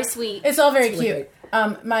very sweet. It's all very really cute.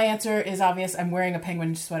 My answer is obvious. I'm wearing a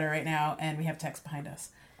penguin sweater right now, and we have Tex behind us.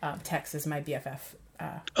 Tex is my BFF.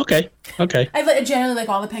 Okay. I generally like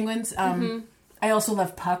all the penguins. I also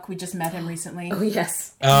love Puck. We just met him recently. Oh,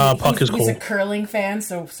 yes. Puck is He's a cool. curling fan,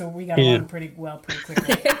 so we got Yeah. along pretty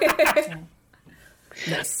quickly.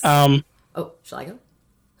 Nice. Um. Oh, shall I go?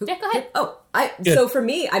 Yeah, go ahead. Oh, Good. so for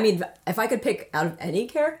me, I mean, if I could pick out of any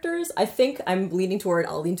characters, I think I'll lean toward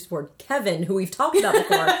Kevin, who we've talked about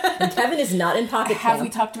before. And Kevin is not in Pocket Have Camp. we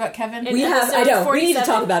talked about Kevin? We have, I Episode know, we need to 47?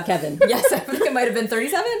 talk about Kevin. Yes, I think it might have been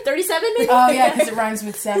 37? 37 maybe? Oh yeah, because it rhymes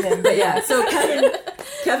with 7. But yeah, so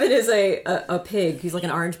Kevin is a pig. He's like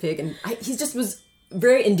an orange pig, and he just was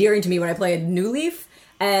very endearing to me when I played New Leaf.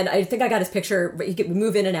 And I think I got his picture. He could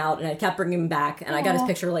move in and out, and I kept bringing him back. And I got his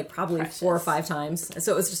picture like probably 4 or 5 times.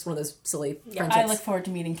 So it was just one of those silly friendships. I look forward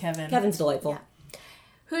to meeting Kevin. Kevin's delightful.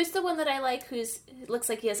 Who's the one that I like who's looks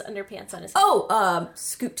like he has underpants on his head? Oh,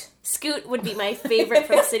 Scoot. Scoot would be my favorite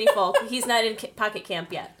from City Folk. He's not in Pocket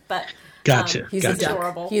Camp yet, but Gotcha. He's gotcha. a duck.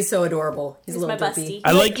 adorable. He's so adorable. He's a he's my little bestie. dopey.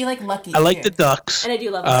 I like You like Lucky. I like too. the ducks. And I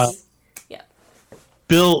do love Lucky. Yeah.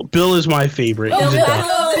 Bill is my favorite. He's a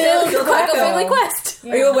duck. Bill Quacko Quacko. Family Quest.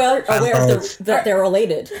 Are you aware that they're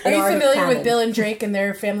related? Are in you our familiar canon? with Bill and Drake and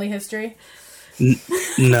their family history?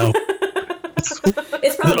 No.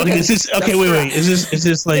 It's probably Okay, is this okay? Wait. Is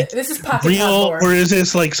this like This is Pocket Pod real lore. or is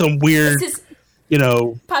this like some weird? This is You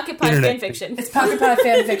know. Pocket Pod Internet. fan fiction. It's Pocket Pod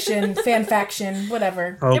fan fiction, fan faction,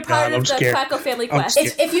 whatever. Oh They're part God, I'm of the scared. Quacko Family I'm Quest.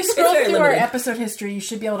 scared. If you scroll very through our limited. episode history, you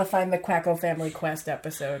should be able to find the Quacko Family Quest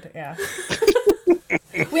episode. Yeah.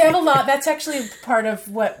 We have a lot. That's actually part of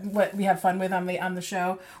what we have fun with on the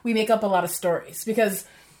show. We make up a lot of stories because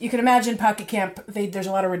you can imagine Pocket Camp. There's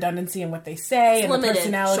a lot of redundancy in what they say, and limited, the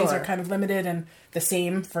personalities sure. are kind of limited and the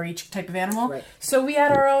same for each type of animal. Right. So we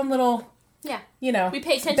add our own little, Yeah. you know, We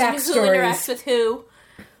pay attention to who backstories. interacts with who.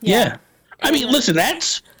 Yeah. I mean, listen,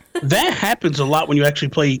 that happens a lot when you actually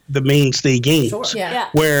play the mainstay games. Sure. Yeah. Yeah.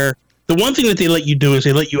 Where the one thing that they let you do is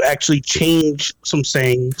they let you actually change some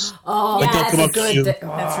sayings. Oh, Like, they'll that's come a up to good. you. That's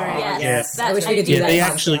right. Yes. Yeah. That's I wish we could do Yeah, that. they in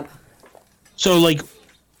actually- Pocket Camp. So like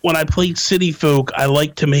when I played City Folk, I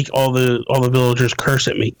like to make all the villagers curse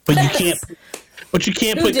at me, but you can't. But you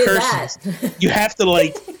can't Who put did curses. that? You have to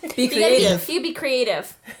like Be You creative. gotta be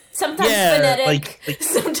creative. Sometimes Yeah, phonetic. like-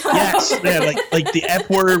 sometimes. yes, yeah, like the F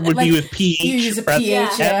word would be Like, with PH. You use a rather-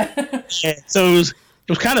 PH. Yeah. Yeah, so it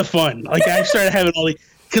was kind of fun. Like I started having all the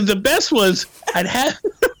because the best was I'd have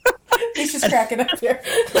He's just cracking up here.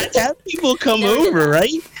 people come over, right?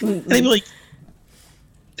 And they'd be like,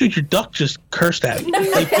 "Dude, your duck just cursed at me.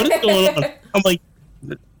 Like, what is going on?" I'm like,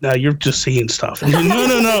 "No, you're just seeing stuff." And he's like,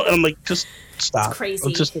 no. And I'm like, "Just stop. It's crazy.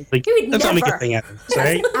 Let's just like You would let's not make a never. thing out of this,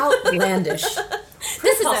 right?" Outlandish.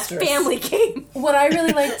 This is a Preposterous. family game. What I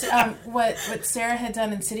really liked, what Sarah had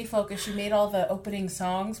done in City Folk is she made all the opening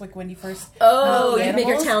songs, like when you first. Oh, meet you make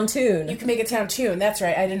your animals. town tune. You can make a town tune. That's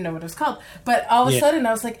right. I didn't know what it was called, but all of a Yeah. sudden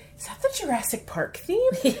I was like, "Is that the Jurassic Park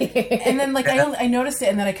theme?" And then like I noticed it,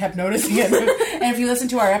 and then I kept noticing it. And if you listen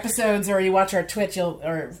to our episodes or you watch our Twitch,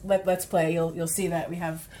 Let's Play, you'll see that we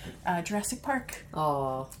have Jurassic Park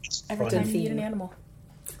Aw. every Fun. time you meet theme. an animal.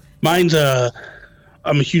 Mine's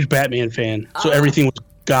I'm a huge Batman fan, so everything was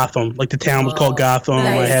Gotham. Like the town was called Gotham. I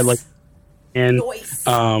nice. had like and Nice.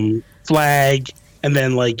 flag, and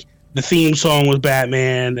then like the theme song was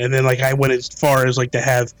Batman, and then like I went as far as like to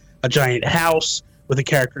have a giant house with a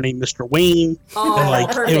character named Mr. Wayne. Oh, And like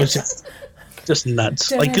perfect. it was just nuts.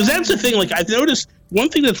 Like, because that's the thing. Like, I've noticed one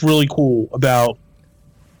thing that's really cool about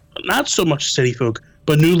not so much City Folk,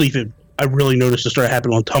 but New Leaf. I really noticed it started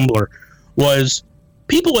happening on Tumblr. Was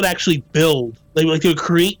people would actually build. They would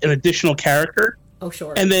create an additional character. Oh,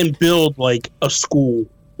 sure. And then build like a school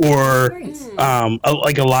or Nice.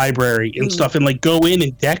 like a library and stuff, and like go in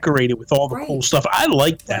and decorate it with all the Right. cool stuff. I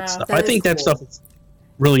like that Wow, stuff. that I is think that cool. stuff is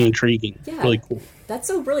really intriguing. Yeah. Really cool. That's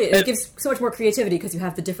so brilliant. It And- gives so much more creativity because you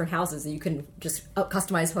have the different houses that you can just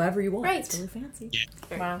customize however you want. Right. It's really fancy.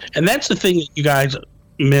 Wow. And that's the thing that you guys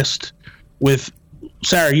missed with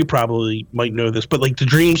Sarah. You probably might know this, but like the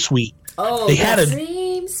Dream Suite, Oh, they had a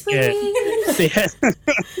Dream sweet. yeah, they had.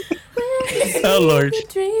 Oh Lord,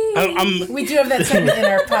 I'm We do have that segment in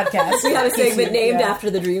our podcast. We have a segment named Yeah. after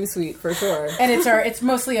the Dream Suite for sure. And it's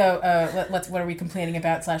mostly a what are we complaining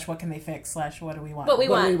about / what can they fix / what do we want. What we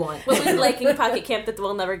What want. we want. What we like in Pocket Camp that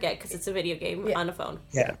we'll never get because it's a video game on a phone.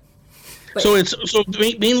 yeah. But- So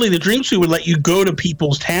mainly the Dream Suite would let you go to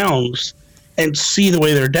people's towns and see the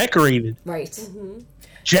way they're decorated. Right. Mm-hmm.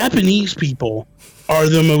 Japanese people are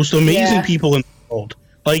the most amazing Yeah. people in the world.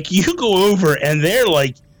 Like, you go over and they're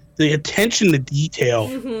like, the attention to detail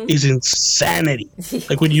is insanity.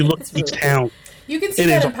 Like, when you look at each really town. You can see It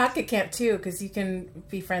that is- in Pocket Camp too, because you can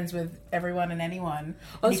be friends with everyone and anyone.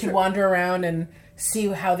 Oh, you that's can true. wander around and see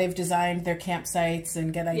how they've designed their campsites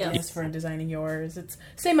and get ideas Yes. for designing yours. It's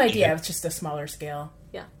same idea, it's just a smaller scale.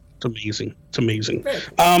 Yeah. It's amazing. It's amazing. Very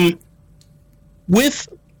cool. With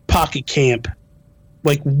Pocket Camp,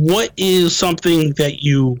 like, what is something that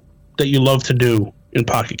you love to do in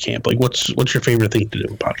Pocket Camp? Like, what's your favorite thing to do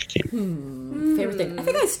in Pocket Camp? Favorite thing. I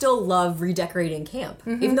think I still love redecorating camp,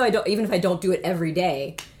 even though even if I don't do it every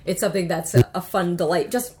day. It's something that's a fun delight,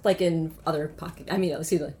 just like in other pocket. I mean,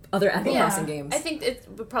 see the other Animal Yeah. Crossing games. I think it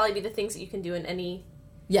would probably be the things that you can do in any.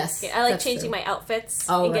 yes, I like that's changing true. my outfits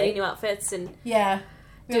Oh, and getting right. new outfits, and Yeah.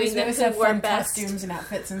 We Doing always, them always who have work fun best. costumes and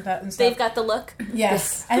outfits and stuff. they've got the look.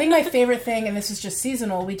 Yes. I think my favorite thing, and this is just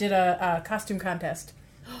seasonal, we did a costume contest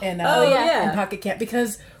in, Oh, yeah. in Pocket Camp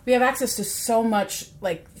because we have access to so much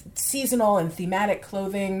like seasonal and thematic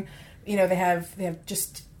clothing. You know, they have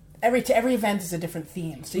just every event is a different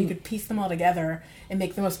theme, so you could piece them all together and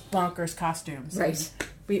make the most bonkers costumes. Right.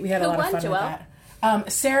 And we had a Who lot won, of fun Joelle? with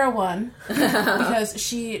that. Sarah won because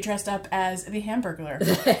she dressed up as the Hamburglar,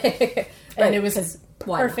 and Right, it was because a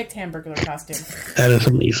why not? perfect Hamburglar costume. That is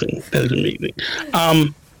amazing. That is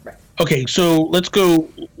amazing. Okay, so let's go.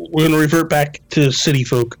 We're going to revert back to City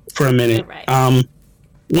Folk for a minute. Right.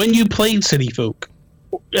 When you played City Folk,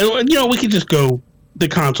 you know, we could just go the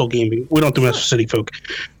console gaming. We don't have to mess with City Folk.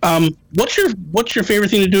 What's your favorite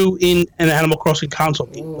thing to do in an Animal Crossing console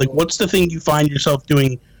game? Like, what's the thing you find yourself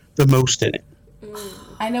doing the most in it?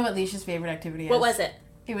 I know what Leisha's favorite activity is. What was it?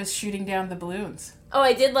 It was shooting down the balloons. Oh,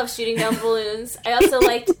 I did love shooting down balloons. I also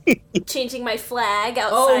liked changing my flag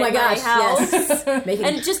outside Oh my gosh, house. yes. Making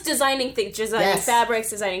And just designing things, designing Yes. fabrics,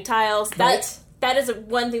 designing tiles. Right. That is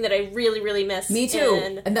one thing that I really, really miss. me too,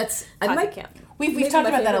 in and that's I Pocket might. Camp. We've Maybe talked my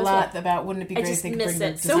about that a favorite as lot. well. About wouldn't it be I great if just they could miss bring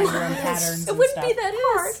it the so design your own much. patterns? It and wouldn't stuff. be that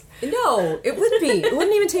hard. No, it wouldn't be. It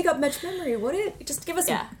wouldn't even take up much memory, would it? Just give us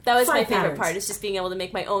Yeah, some that was fun my favorite patterns. part. Is just being able to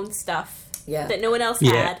make my own stuff. Yeah. That no one else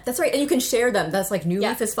Yeah. had. That's right, and you can share them. That's like New Yeah.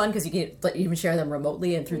 Leaf is fun because you can even share them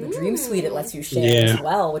remotely, and through the Dream Suite, it lets you share Yeah. as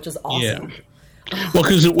well, which is awesome. Well,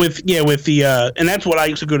 because with the and that's what I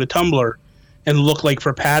used to go to Tumblr and look like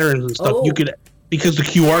for patterns and stuff. Oh. You could, because the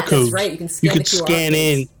QR That's codes, right, you can scan you could the QR scan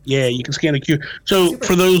in. codes. Yeah, you can scan the QR. So Super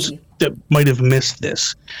for those easy. that might have missed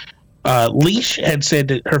this, Leash had said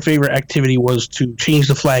that her favorite activity was to change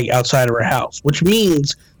the flag outside of her house, which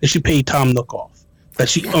means that she paid Tom Nook off. That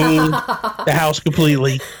she owned the house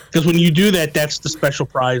completely. Because when you do that, that's the special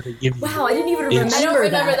prize they give you. Wow, I didn't even remember. It's- I don't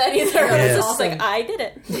remember that either. I Yeah. was just Awesome. like, I did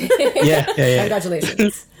it. Yeah.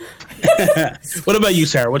 Congratulations. What about you,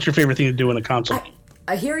 Sarah? What's your favorite thing to do in a console game?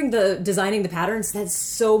 Hearing designing the patterns, that's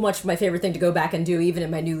so much my favorite thing to go back and do, even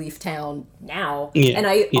in my New Leaf town now. Yeah, And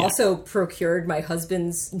I yeah. also procured my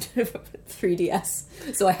husband's 3DS,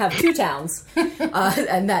 so I have two towns,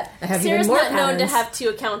 and that I have Sarah's even more not known to patterns. have 2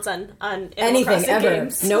 accounts on Animal anything Crossing ever.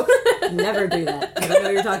 games. Nope, never do that. I don't know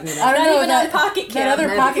what you're talking I about. don't Not know even that on Pocket that Camp.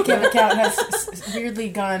 other Pocket Camp account has weirdly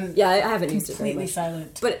gone Yeah, I haven't used it very completely much.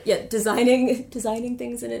 silent. But yeah, designing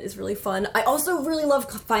things in it is really fun. I also really love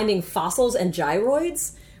finding fossils and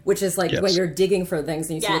gyroids, which is like Yes. when you're digging for things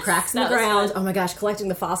and you see the Yes, cracks in the that was ground. fun. Oh my gosh, collecting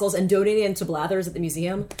the fossils and donating them to Blathers at the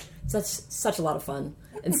museum. Such a lot of fun.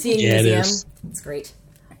 And seeing Yeah, it the museum, is. it's great.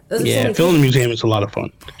 Those are so Yeah, many filling the things. museum is a lot of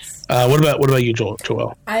fun. What about you, Joel?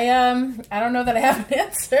 I don't know that I have an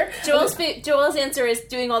answer. Joel's answer is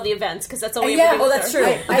doing all the events because that's all we Yeah, ever do. oh, with that's her.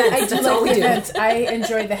 true. I do That's all like we do. events. I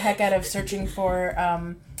enjoyed the heck out of searching for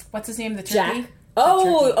what's his name, the turkey. Jack.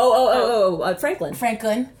 Oh, Franklin.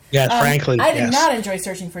 Franklin. Yeah, Franklin. I did yes. not enjoy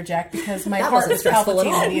searching for Jack because my That heart wasn't was stressful at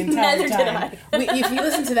palpitating the entire Neither did time. If you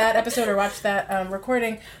listen to that episode or watch that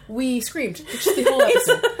recording, we screamed just the whole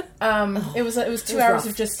episode. It was 2 hours rough.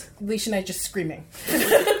 of just Leash and I just screaming.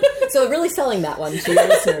 So really selling that one to your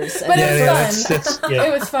listeners. But Yeah, it yeah, was fun. that's yeah.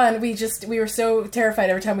 It was fun. We were so terrified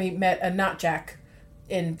every time we met a not Jack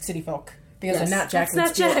in City Folk because Yes. a not Jack That's would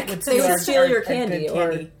not steal, Jack. would They would our- steal our- your our candy good or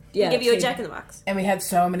candy. Give you a so- Jack in the Box. And we had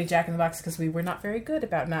so many Jack in the Box because we were not very good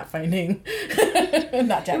about not finding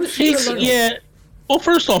not Jack. Yeah. Well,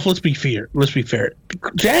 first off, let's be fair.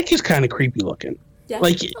 Jack is kind of creepy looking. Yeah,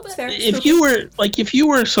 Like, that's fair. if you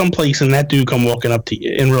were someplace and that dude come walking up to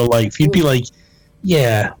you in real life, you'd be like,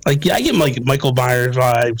 yeah, like I get like Michael Myers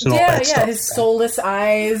vibes and all that stuff. his soulless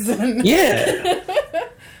eyes. And Yeah.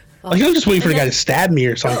 Like I'm just waiting for the guy to stab me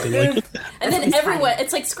or something. Like, what the- And then everyone,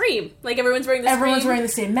 it's like Scream. Like everyone's wearing the everyone's Scream. wearing the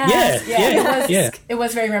same mask. Yeah. It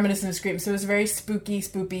was very reminiscent of Scream. So it was a very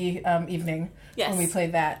spoopy evening Yes. when we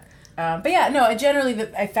played that. But yeah, no,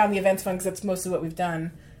 I found the events fun because that's mostly what we've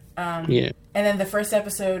done. yeah. And then the first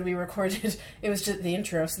episode we recorded, it was just the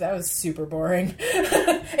intro, so that was super boring.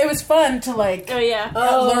 It was fun to like Oh yeah.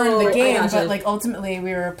 learn the I game, gotcha. but like ultimately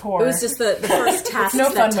we were poor. It was just the first task no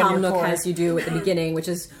that fun when Tom you're Nook poor. has you do at the beginning, which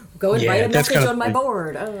is go and Yeah, write a that's message kinda on my funny.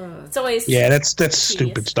 board. It's always Yeah, that's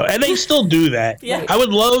stupid stuff. And they still do that. Yeah. I would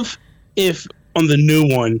love if on the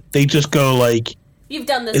new one they just go like, You've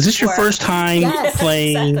done this. is this your before. first time Yes,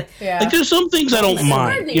 playing? exactly. Yeah. Like there's some things I don't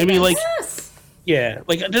mind. You know what I mean? Like Yes. yeah,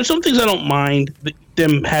 like there's some things I don't mind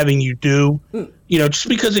them having you do. You know, just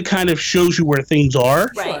because it kind of shows you where things are.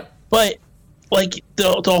 Right. But like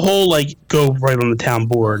the whole like go right on the town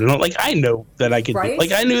board and like I know that I could do. Right?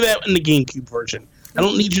 Like I knew that in the GameCube version. I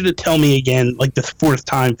don't need you to tell me again like the fourth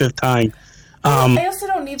time, fifth time. I also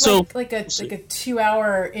don't need so- like a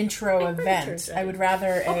 2-hour intro event. I would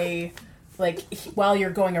rather while you're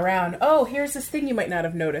going around, oh, here's this thing you might not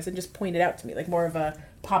have noticed, and just point it out to me, like more of a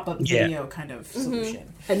pop-up Yeah. video kind of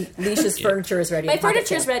solution. And Leish's furniture is ready. My in Pocket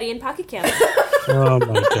furniture's Camp. ready in Pocket Camp. Oh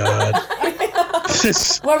my god.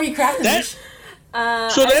 This- What were you crafting? that,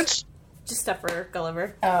 Mish? so that's Just stuff for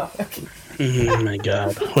Gulliver. Oh, okay. oh my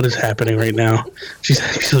god, what is happening right now? She's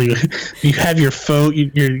actually you have your phone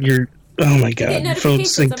your oh my god, your phone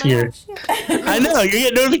synced to your I know, you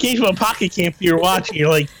get notification about Pocket Camp you're watching, you're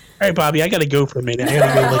like, all right Bobby, I gotta go for a minute. I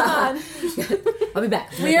gotta go like I'll be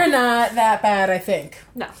back. We are not that bad, I think.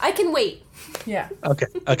 No, I can wait. Yeah. Okay.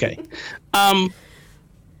 Okay.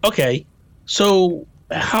 So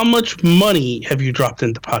how much money have you dropped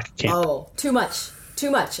into Pocket Camp? Oh, too much.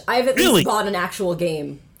 I've at Really? least bought an actual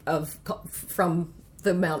game from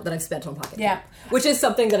the amount that I've spent on Pocket Yeah. Camp. Which is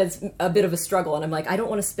something that is a bit of a struggle, and I'm like, I don't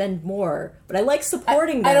want to spend more, but I like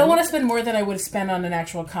supporting them. I don't want to spend more than I would spend on an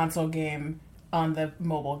actual console game on the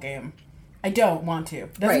mobile game. I don't want to.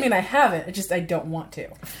 Doesn't Right. mean I haven't. It's just I don't want to.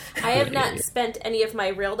 I have not spent any of my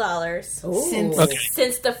real dollars Ooh. Since Okay.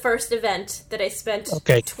 since the first event that I spent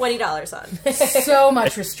Okay. $20 on. so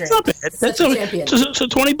much restraint. It's not bad. That's a not- champion. so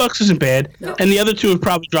 $20 isn't bad. No. And the other two have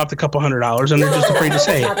probably dropped a couple $100 and they're just afraid to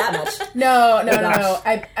say Not it. that much. No.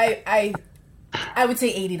 I would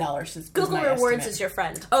say $80 is Google my Rewards estimate. is your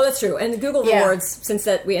friend. Oh, that's true. And the Google Yeah. Rewards, since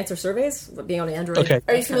that we answer surveys, being on Android. Okay.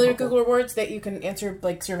 Are you that's familiar with kinda Google Rewards that you can answer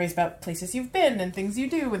like surveys about places you've been and things you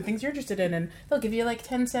do and things you're interested in, and they'll give you like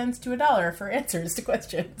 10 cents to $1 for answers to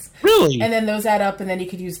questions. Really? And then those add up, and then you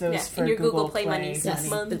could use those Yeah, for and your Google Google Play money. Yes,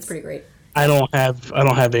 Months. that's pretty great. I don't have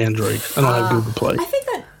Android. I don't have Google Play. I think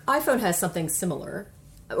that iPhone has something similar.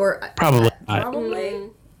 Or Probably not. Probably.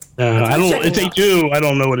 I don't. checking If they out. do, I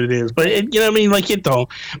don't know what it is. But you know what I mean. Like it don't.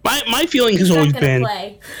 My feeling has always Not gonna been.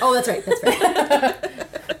 play. Oh, that's right. That's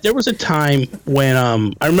right. There was a time when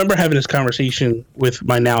I remember having this conversation with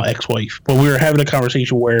my now ex-wife, but we were having a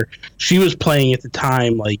conversation where she was playing at the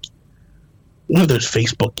time like one of those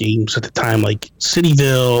Facebook games at the time, like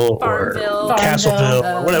Cityville Farmville. or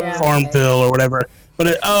Castleville or whatever, yeah. Farmville or whatever. But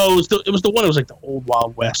it was the one. It was like the old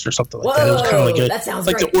Wild West or something like that. It was kind of like Whoa, that sounds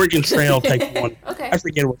like great. the Oregon Trail type one. Okay. I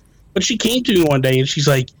forget what. But she came to me one day and she's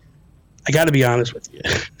like, "I got to be honest with you."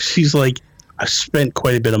 She's like, "I spent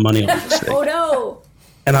quite a bit of money on this thing." Oh, no.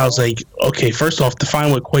 And I was like, okay, first off,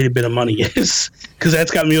 define what quite a bit of money is, because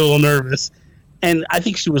that's got me a little nervous. And I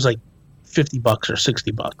think she was like $50 or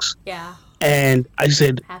 $60. Yeah. And I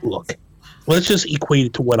said, Happens. look, let's just equate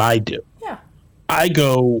it to what I do. Yeah. I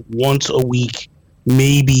go once a week,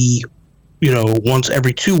 maybe once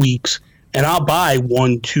every 2 weeks, and I'll buy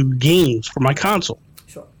 1-2 games for my console.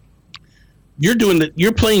 Sure. You're doing that.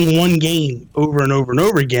 You're playing one game over and over and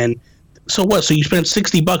over again. So what? So you spent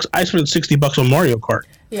 $60. I spent $60 on Mario Kart.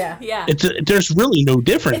 Yeah. Yeah. There's really no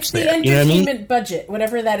difference It's the there. entertainment budget,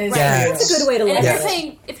 whatever that is. Right. Yeah. That's a good way to look And at if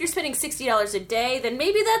it. if you're spending $60 a day, then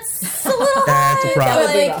maybe that's a little high. That's a problem.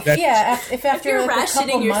 But Like, like, That's- yeah, if after you're like, a couple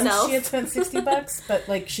rationing months yourself. she had spent $60, but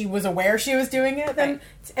like she was aware she was doing it, then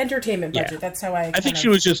it's entertainment budget. Yeah. That's how I. I think she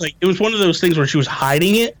was just like, it was one of those things where she was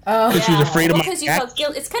hiding it because she was afraid of my Because cat.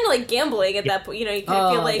 it's kind of like gambling at that point. You kind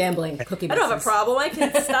of feel like gambling, cookie I don't have a business. problem. I can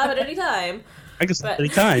stop at any time. I guess But- any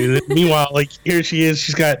time. And then meanwhile, like here she is.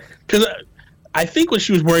 She's got because I think what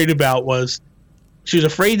she was worried about was she was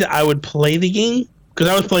afraid that I would play the game because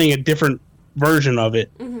I was playing a different version of it,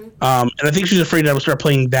 and I think she was afraid that I would start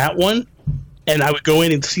playing that one, and I would go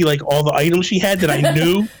in and see like all the items she had that I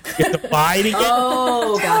knew you had to buy to get.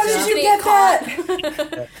 Oh, How did gotcha. you Being get caught.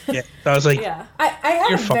 that? Yeah, so I was like, Yeah. I had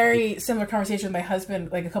You're a funny. very similar conversation with my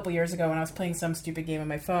husband like a couple years ago when I was playing some stupid game on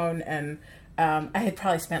my phone, and I had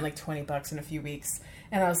probably spent like $20 in a few weeks.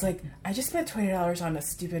 And I was like, I just spent $20 on a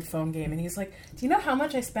stupid phone game. And he's like, do you know how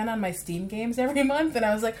much I spend on my Steam games every month? And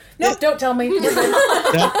I was like, nope, don't tell me. We're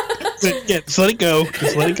good. yeah, just let it go.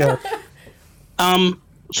 Just let it go.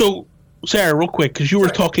 So Sarah, real quick, because you were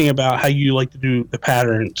talking about how you like to do the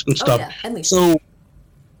patterns and stuff. yeah, at least. So,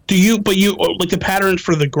 do you? But you like the patterns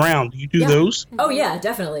for the ground? Do you do Yeah. those? Oh yeah,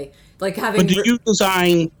 definitely. Like having. But do you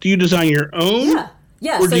design? Do you design your own?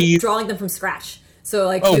 Yeah, Or so do you- drawing them from scratch. So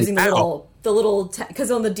like Oh, using wow. the little because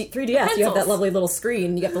on the 3DS you have Pencils. that lovely little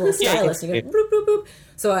screen. You got the little Yeah, stylus. yeah, You go boop boop boop.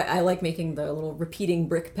 So I like making the little repeating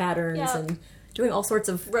brick patterns Yeah. and doing all sorts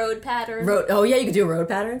of Road pattern. road. Oh yeah, you can do road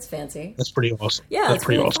patterns. Fancy. That's pretty awesome. Yeah, that's it's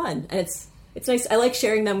pretty really awesome. fun, and it's nice. I like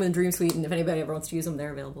sharing them with Dream Suite, and if anybody ever wants to use them,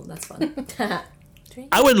 they're available. That's fun.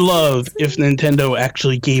 I would love if Nintendo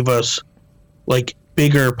actually gave us like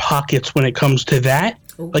bigger pockets when it comes to that.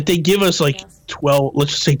 Ooh. Like they give us like Yes. 12,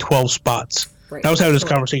 let's just say 12 spots. Right. I was having this Sure.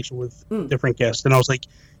 conversation with different guests, and I was like,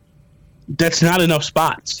 that's not enough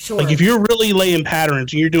spots. Sure. Like if you're really laying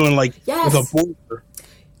patterns and you're doing like Yes. with a border,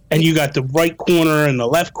 and you got the right corner and the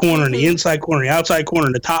left corner and the inside corner, the outside corner,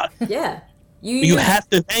 and the top, Yeah, you have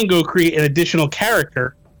to then go create an additional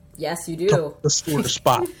character Yes, you do. to store the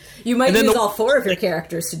spot. You might And then use the- all 4 of your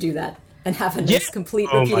characters to do that, and have a nice, Yeah. complete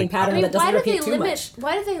Oh my repeating God. pattern I mean, that doesn't why do they repeat too limit? much.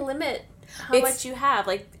 Why do they limit how It's- much you have?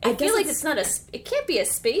 Like, I guess feel like it's- it's not it can't be a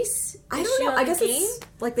space. I don't issue know. on I the guess game. it's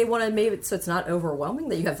like they want to make it so it's not overwhelming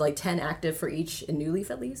that you have like 10 active for each in New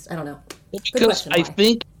Leaf at least. I don't know. Good Because question,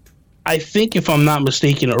 why? I think if I'm not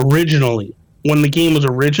mistaken, originally when the game was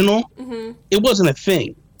original, it wasn't a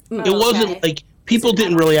thing. It wasn't okay. like people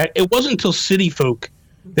didn't really. It wasn't until City Folk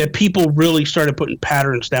that people really started putting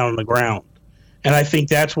patterns down on the ground, and I think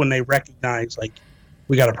that's when they recognized like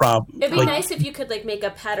we got a problem. It'd be Like, nice if you could like make a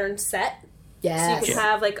pattern set, so Yes. you could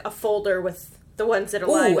have like a folder with the ones that Ooh,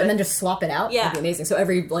 align. and then just swap it out. Yeah. That'd be amazing. So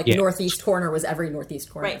every like Yeah. northeast corner was every northeast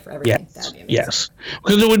corner Right. for everything. Yes, That'd be amazing. yes.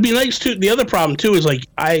 Because it would be nice too. The other problem too is like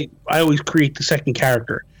I always create the second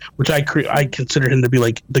character, which I consider him to be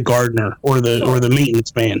like the gardener or the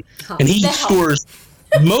maintenance man, and he The help. stores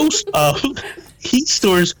most of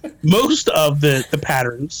the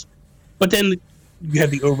patterns, but then you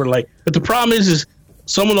have the overlay. But the problem is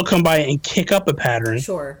someone will come by and kick up a pattern,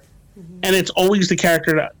 Sure. and it's always the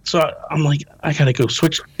character. So I'm like, I gotta go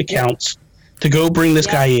switch accounts to go bring this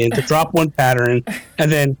guy in to drop one pattern,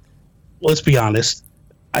 and then let's be honest,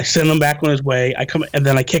 I send him back on his way. I come and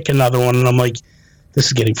then I kick another one, and I'm like, this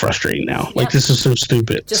is getting frustrating now. Like this is so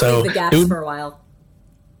stupid. Just so leave the gaps it would, for a while.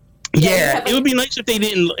 you yeah, have, it would be nice if they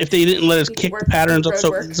didn't let us kick work- the patterns up road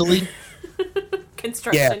so work. easily.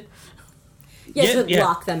 construction. Yeah, Yeah, to yeah.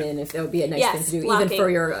 lock them in if that would be a nice Yes, thing to do, locking. even for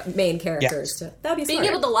your main characters. Yes. That'd be Being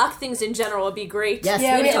smart. able to lock things in general would be great. Yes.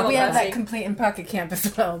 Yeah, we we did have, talk about that that. complete in Pocket Camp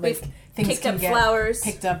as well. Like We've things picked can up get flowers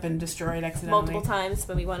picked up and destroyed accidentally. multiple times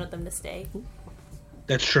when we wanted them to stay.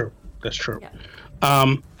 That's true. That's true.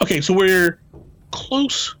 Yeah. Okay, so we're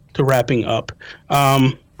close to wrapping up.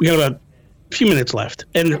 We got about a few minutes left,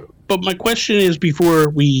 but my question is before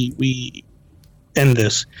we end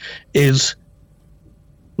this is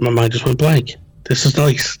my mind just went blank. This is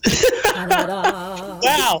nice. Ta-da-da.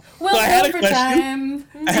 Wow. Well, So I had a question. overtime.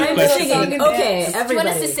 I had a Time for question. singing. Okay, Do you everybody. want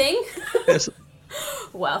us to sing? Yes.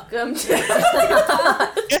 Welcome to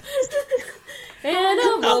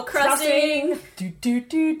Animal Crossing. Do do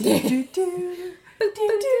do do do do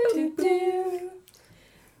do do.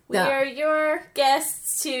 We are your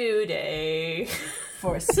guests today.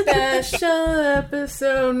 For a special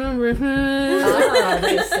episode number. Ah,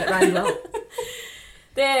 nice. That rhymed well.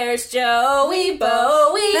 There's Joey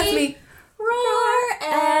Bowie. That's me.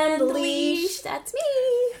 That's me.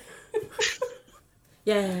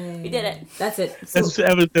 Yay. We did it. That's it.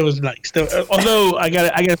 That was nice. Although I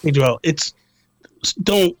gotta say, Joel,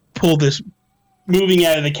 don't pull this moving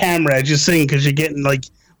out of the camera just saying because you're getting like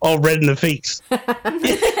all red in the face.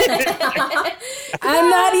 I'm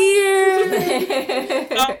not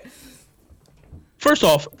here. First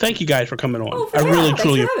off, thank you guys for coming on. Oh, for I sure. really Thanks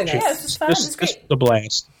truly for having appreciate us. it. This was fun. This was a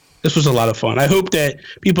blast. This was a lot of fun. I hope that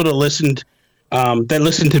people that listened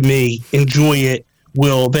to me enjoy it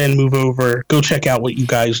will then move over, go check out what you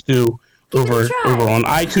guys do over on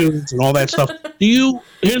iTunes and all that stuff.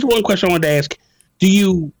 Here's one question I wanted to ask. Do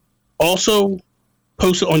you also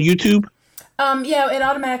post it on YouTube? Yeah, it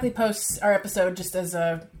automatically posts our episode just as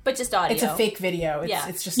But just audio. it's a fake video.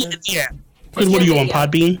 It's just Yeah. Because what are you on, video.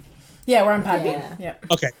 Podbean? yeah, we're on Podbean. Yeah.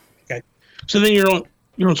 Okay. So then you're on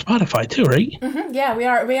Spotify too, right? Yeah, we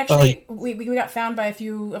are. We actually we got found by a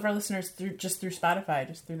few of our listeners through Spotify,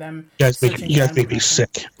 just through them. You guys searching make me down.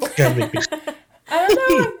 sick. You guys make me sick. I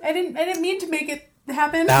don't know. I didn't mean to make it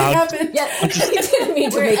happen. No. It happened. Yeah, you didn't mean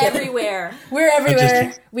to We're make it. everywhere. We're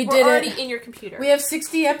everywhere. We We're did already it. in your computer. We have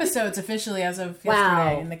 60 episodes officially as of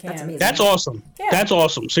yesterday in the can. That's amazing. That's awesome. Yeah. That's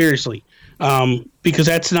awesome. Seriously. Because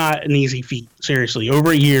that's not an easy feat. Seriously.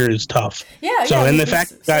 Over a year is tough. Yeah, So, yeah. and we the fact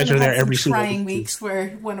just you guys sort are of there had every some single trying week. weeks where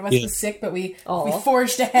one of us Yeah. was sick, but we Aw.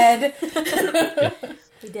 forged ahead. We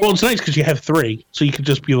did Well, it. it's nice because you have 3. So you could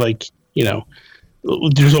just be like,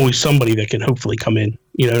 there's always somebody that can hopefully come in.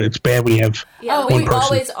 It's bad when you have Yeah, Oh, one we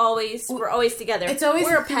person. we're always together. It's always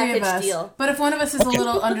we're the a three of package us. deal. But if one of us is a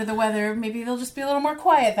little under the weather, maybe they'll just be a little more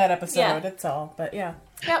quiet that episode. Yeah. That's all. But yeah.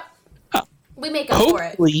 Yep. We make up for it.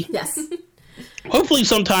 Hopefully, Yes. hopefully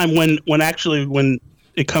sometime when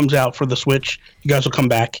it comes out for the Switch, you guys will come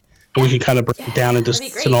back and we can kind of break it down into That'd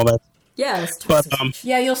be great. and all that. Yeah. Let's But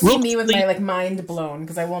Yeah, you'll see Real me with quickly- my mind blown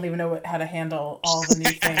because I won't even know how to handle all the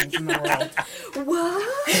new things in the world.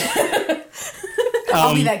 what?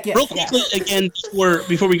 I'll be that gift. Real Yeah. quickly, again,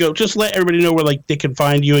 before we go, just let everybody know where they can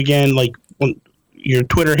find you again, your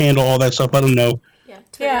Twitter handle, all that stuff. I don't know. Yeah.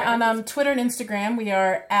 Twitter. Yeah, on Twitter and Instagram, we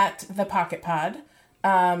are at the Pocket Pod.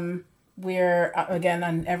 We're again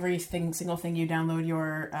on every single thing you download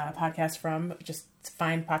your podcast from. Just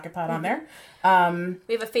find Pocket Pod on there.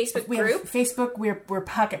 We have a Facebook We group. have Facebook. We're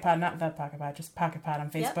Pocket Pod, not the Pocket Pod, just Pocket Pod on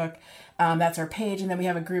Facebook. That's our page, and then we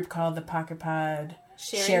have a group called the Pocket Pod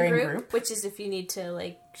Sharing Group. which is if you need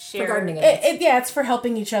to share. For gardening events. It's for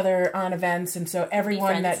helping each other on events, and so everyone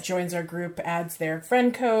friends. that joins our group adds their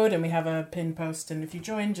friend code, and we have a pin post. And if you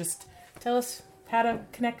join, just tell us how to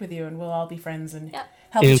connect with you, and we'll all be friends and Yep.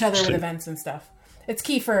 help each other with Interesting. events and stuff. It's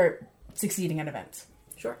key for succeeding at events.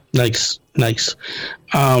 Sure. Nice.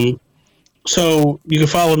 So you can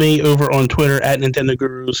follow me over on Twitter at Nintendo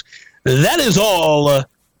Gurus. That is all.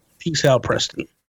 Peace out, Preston.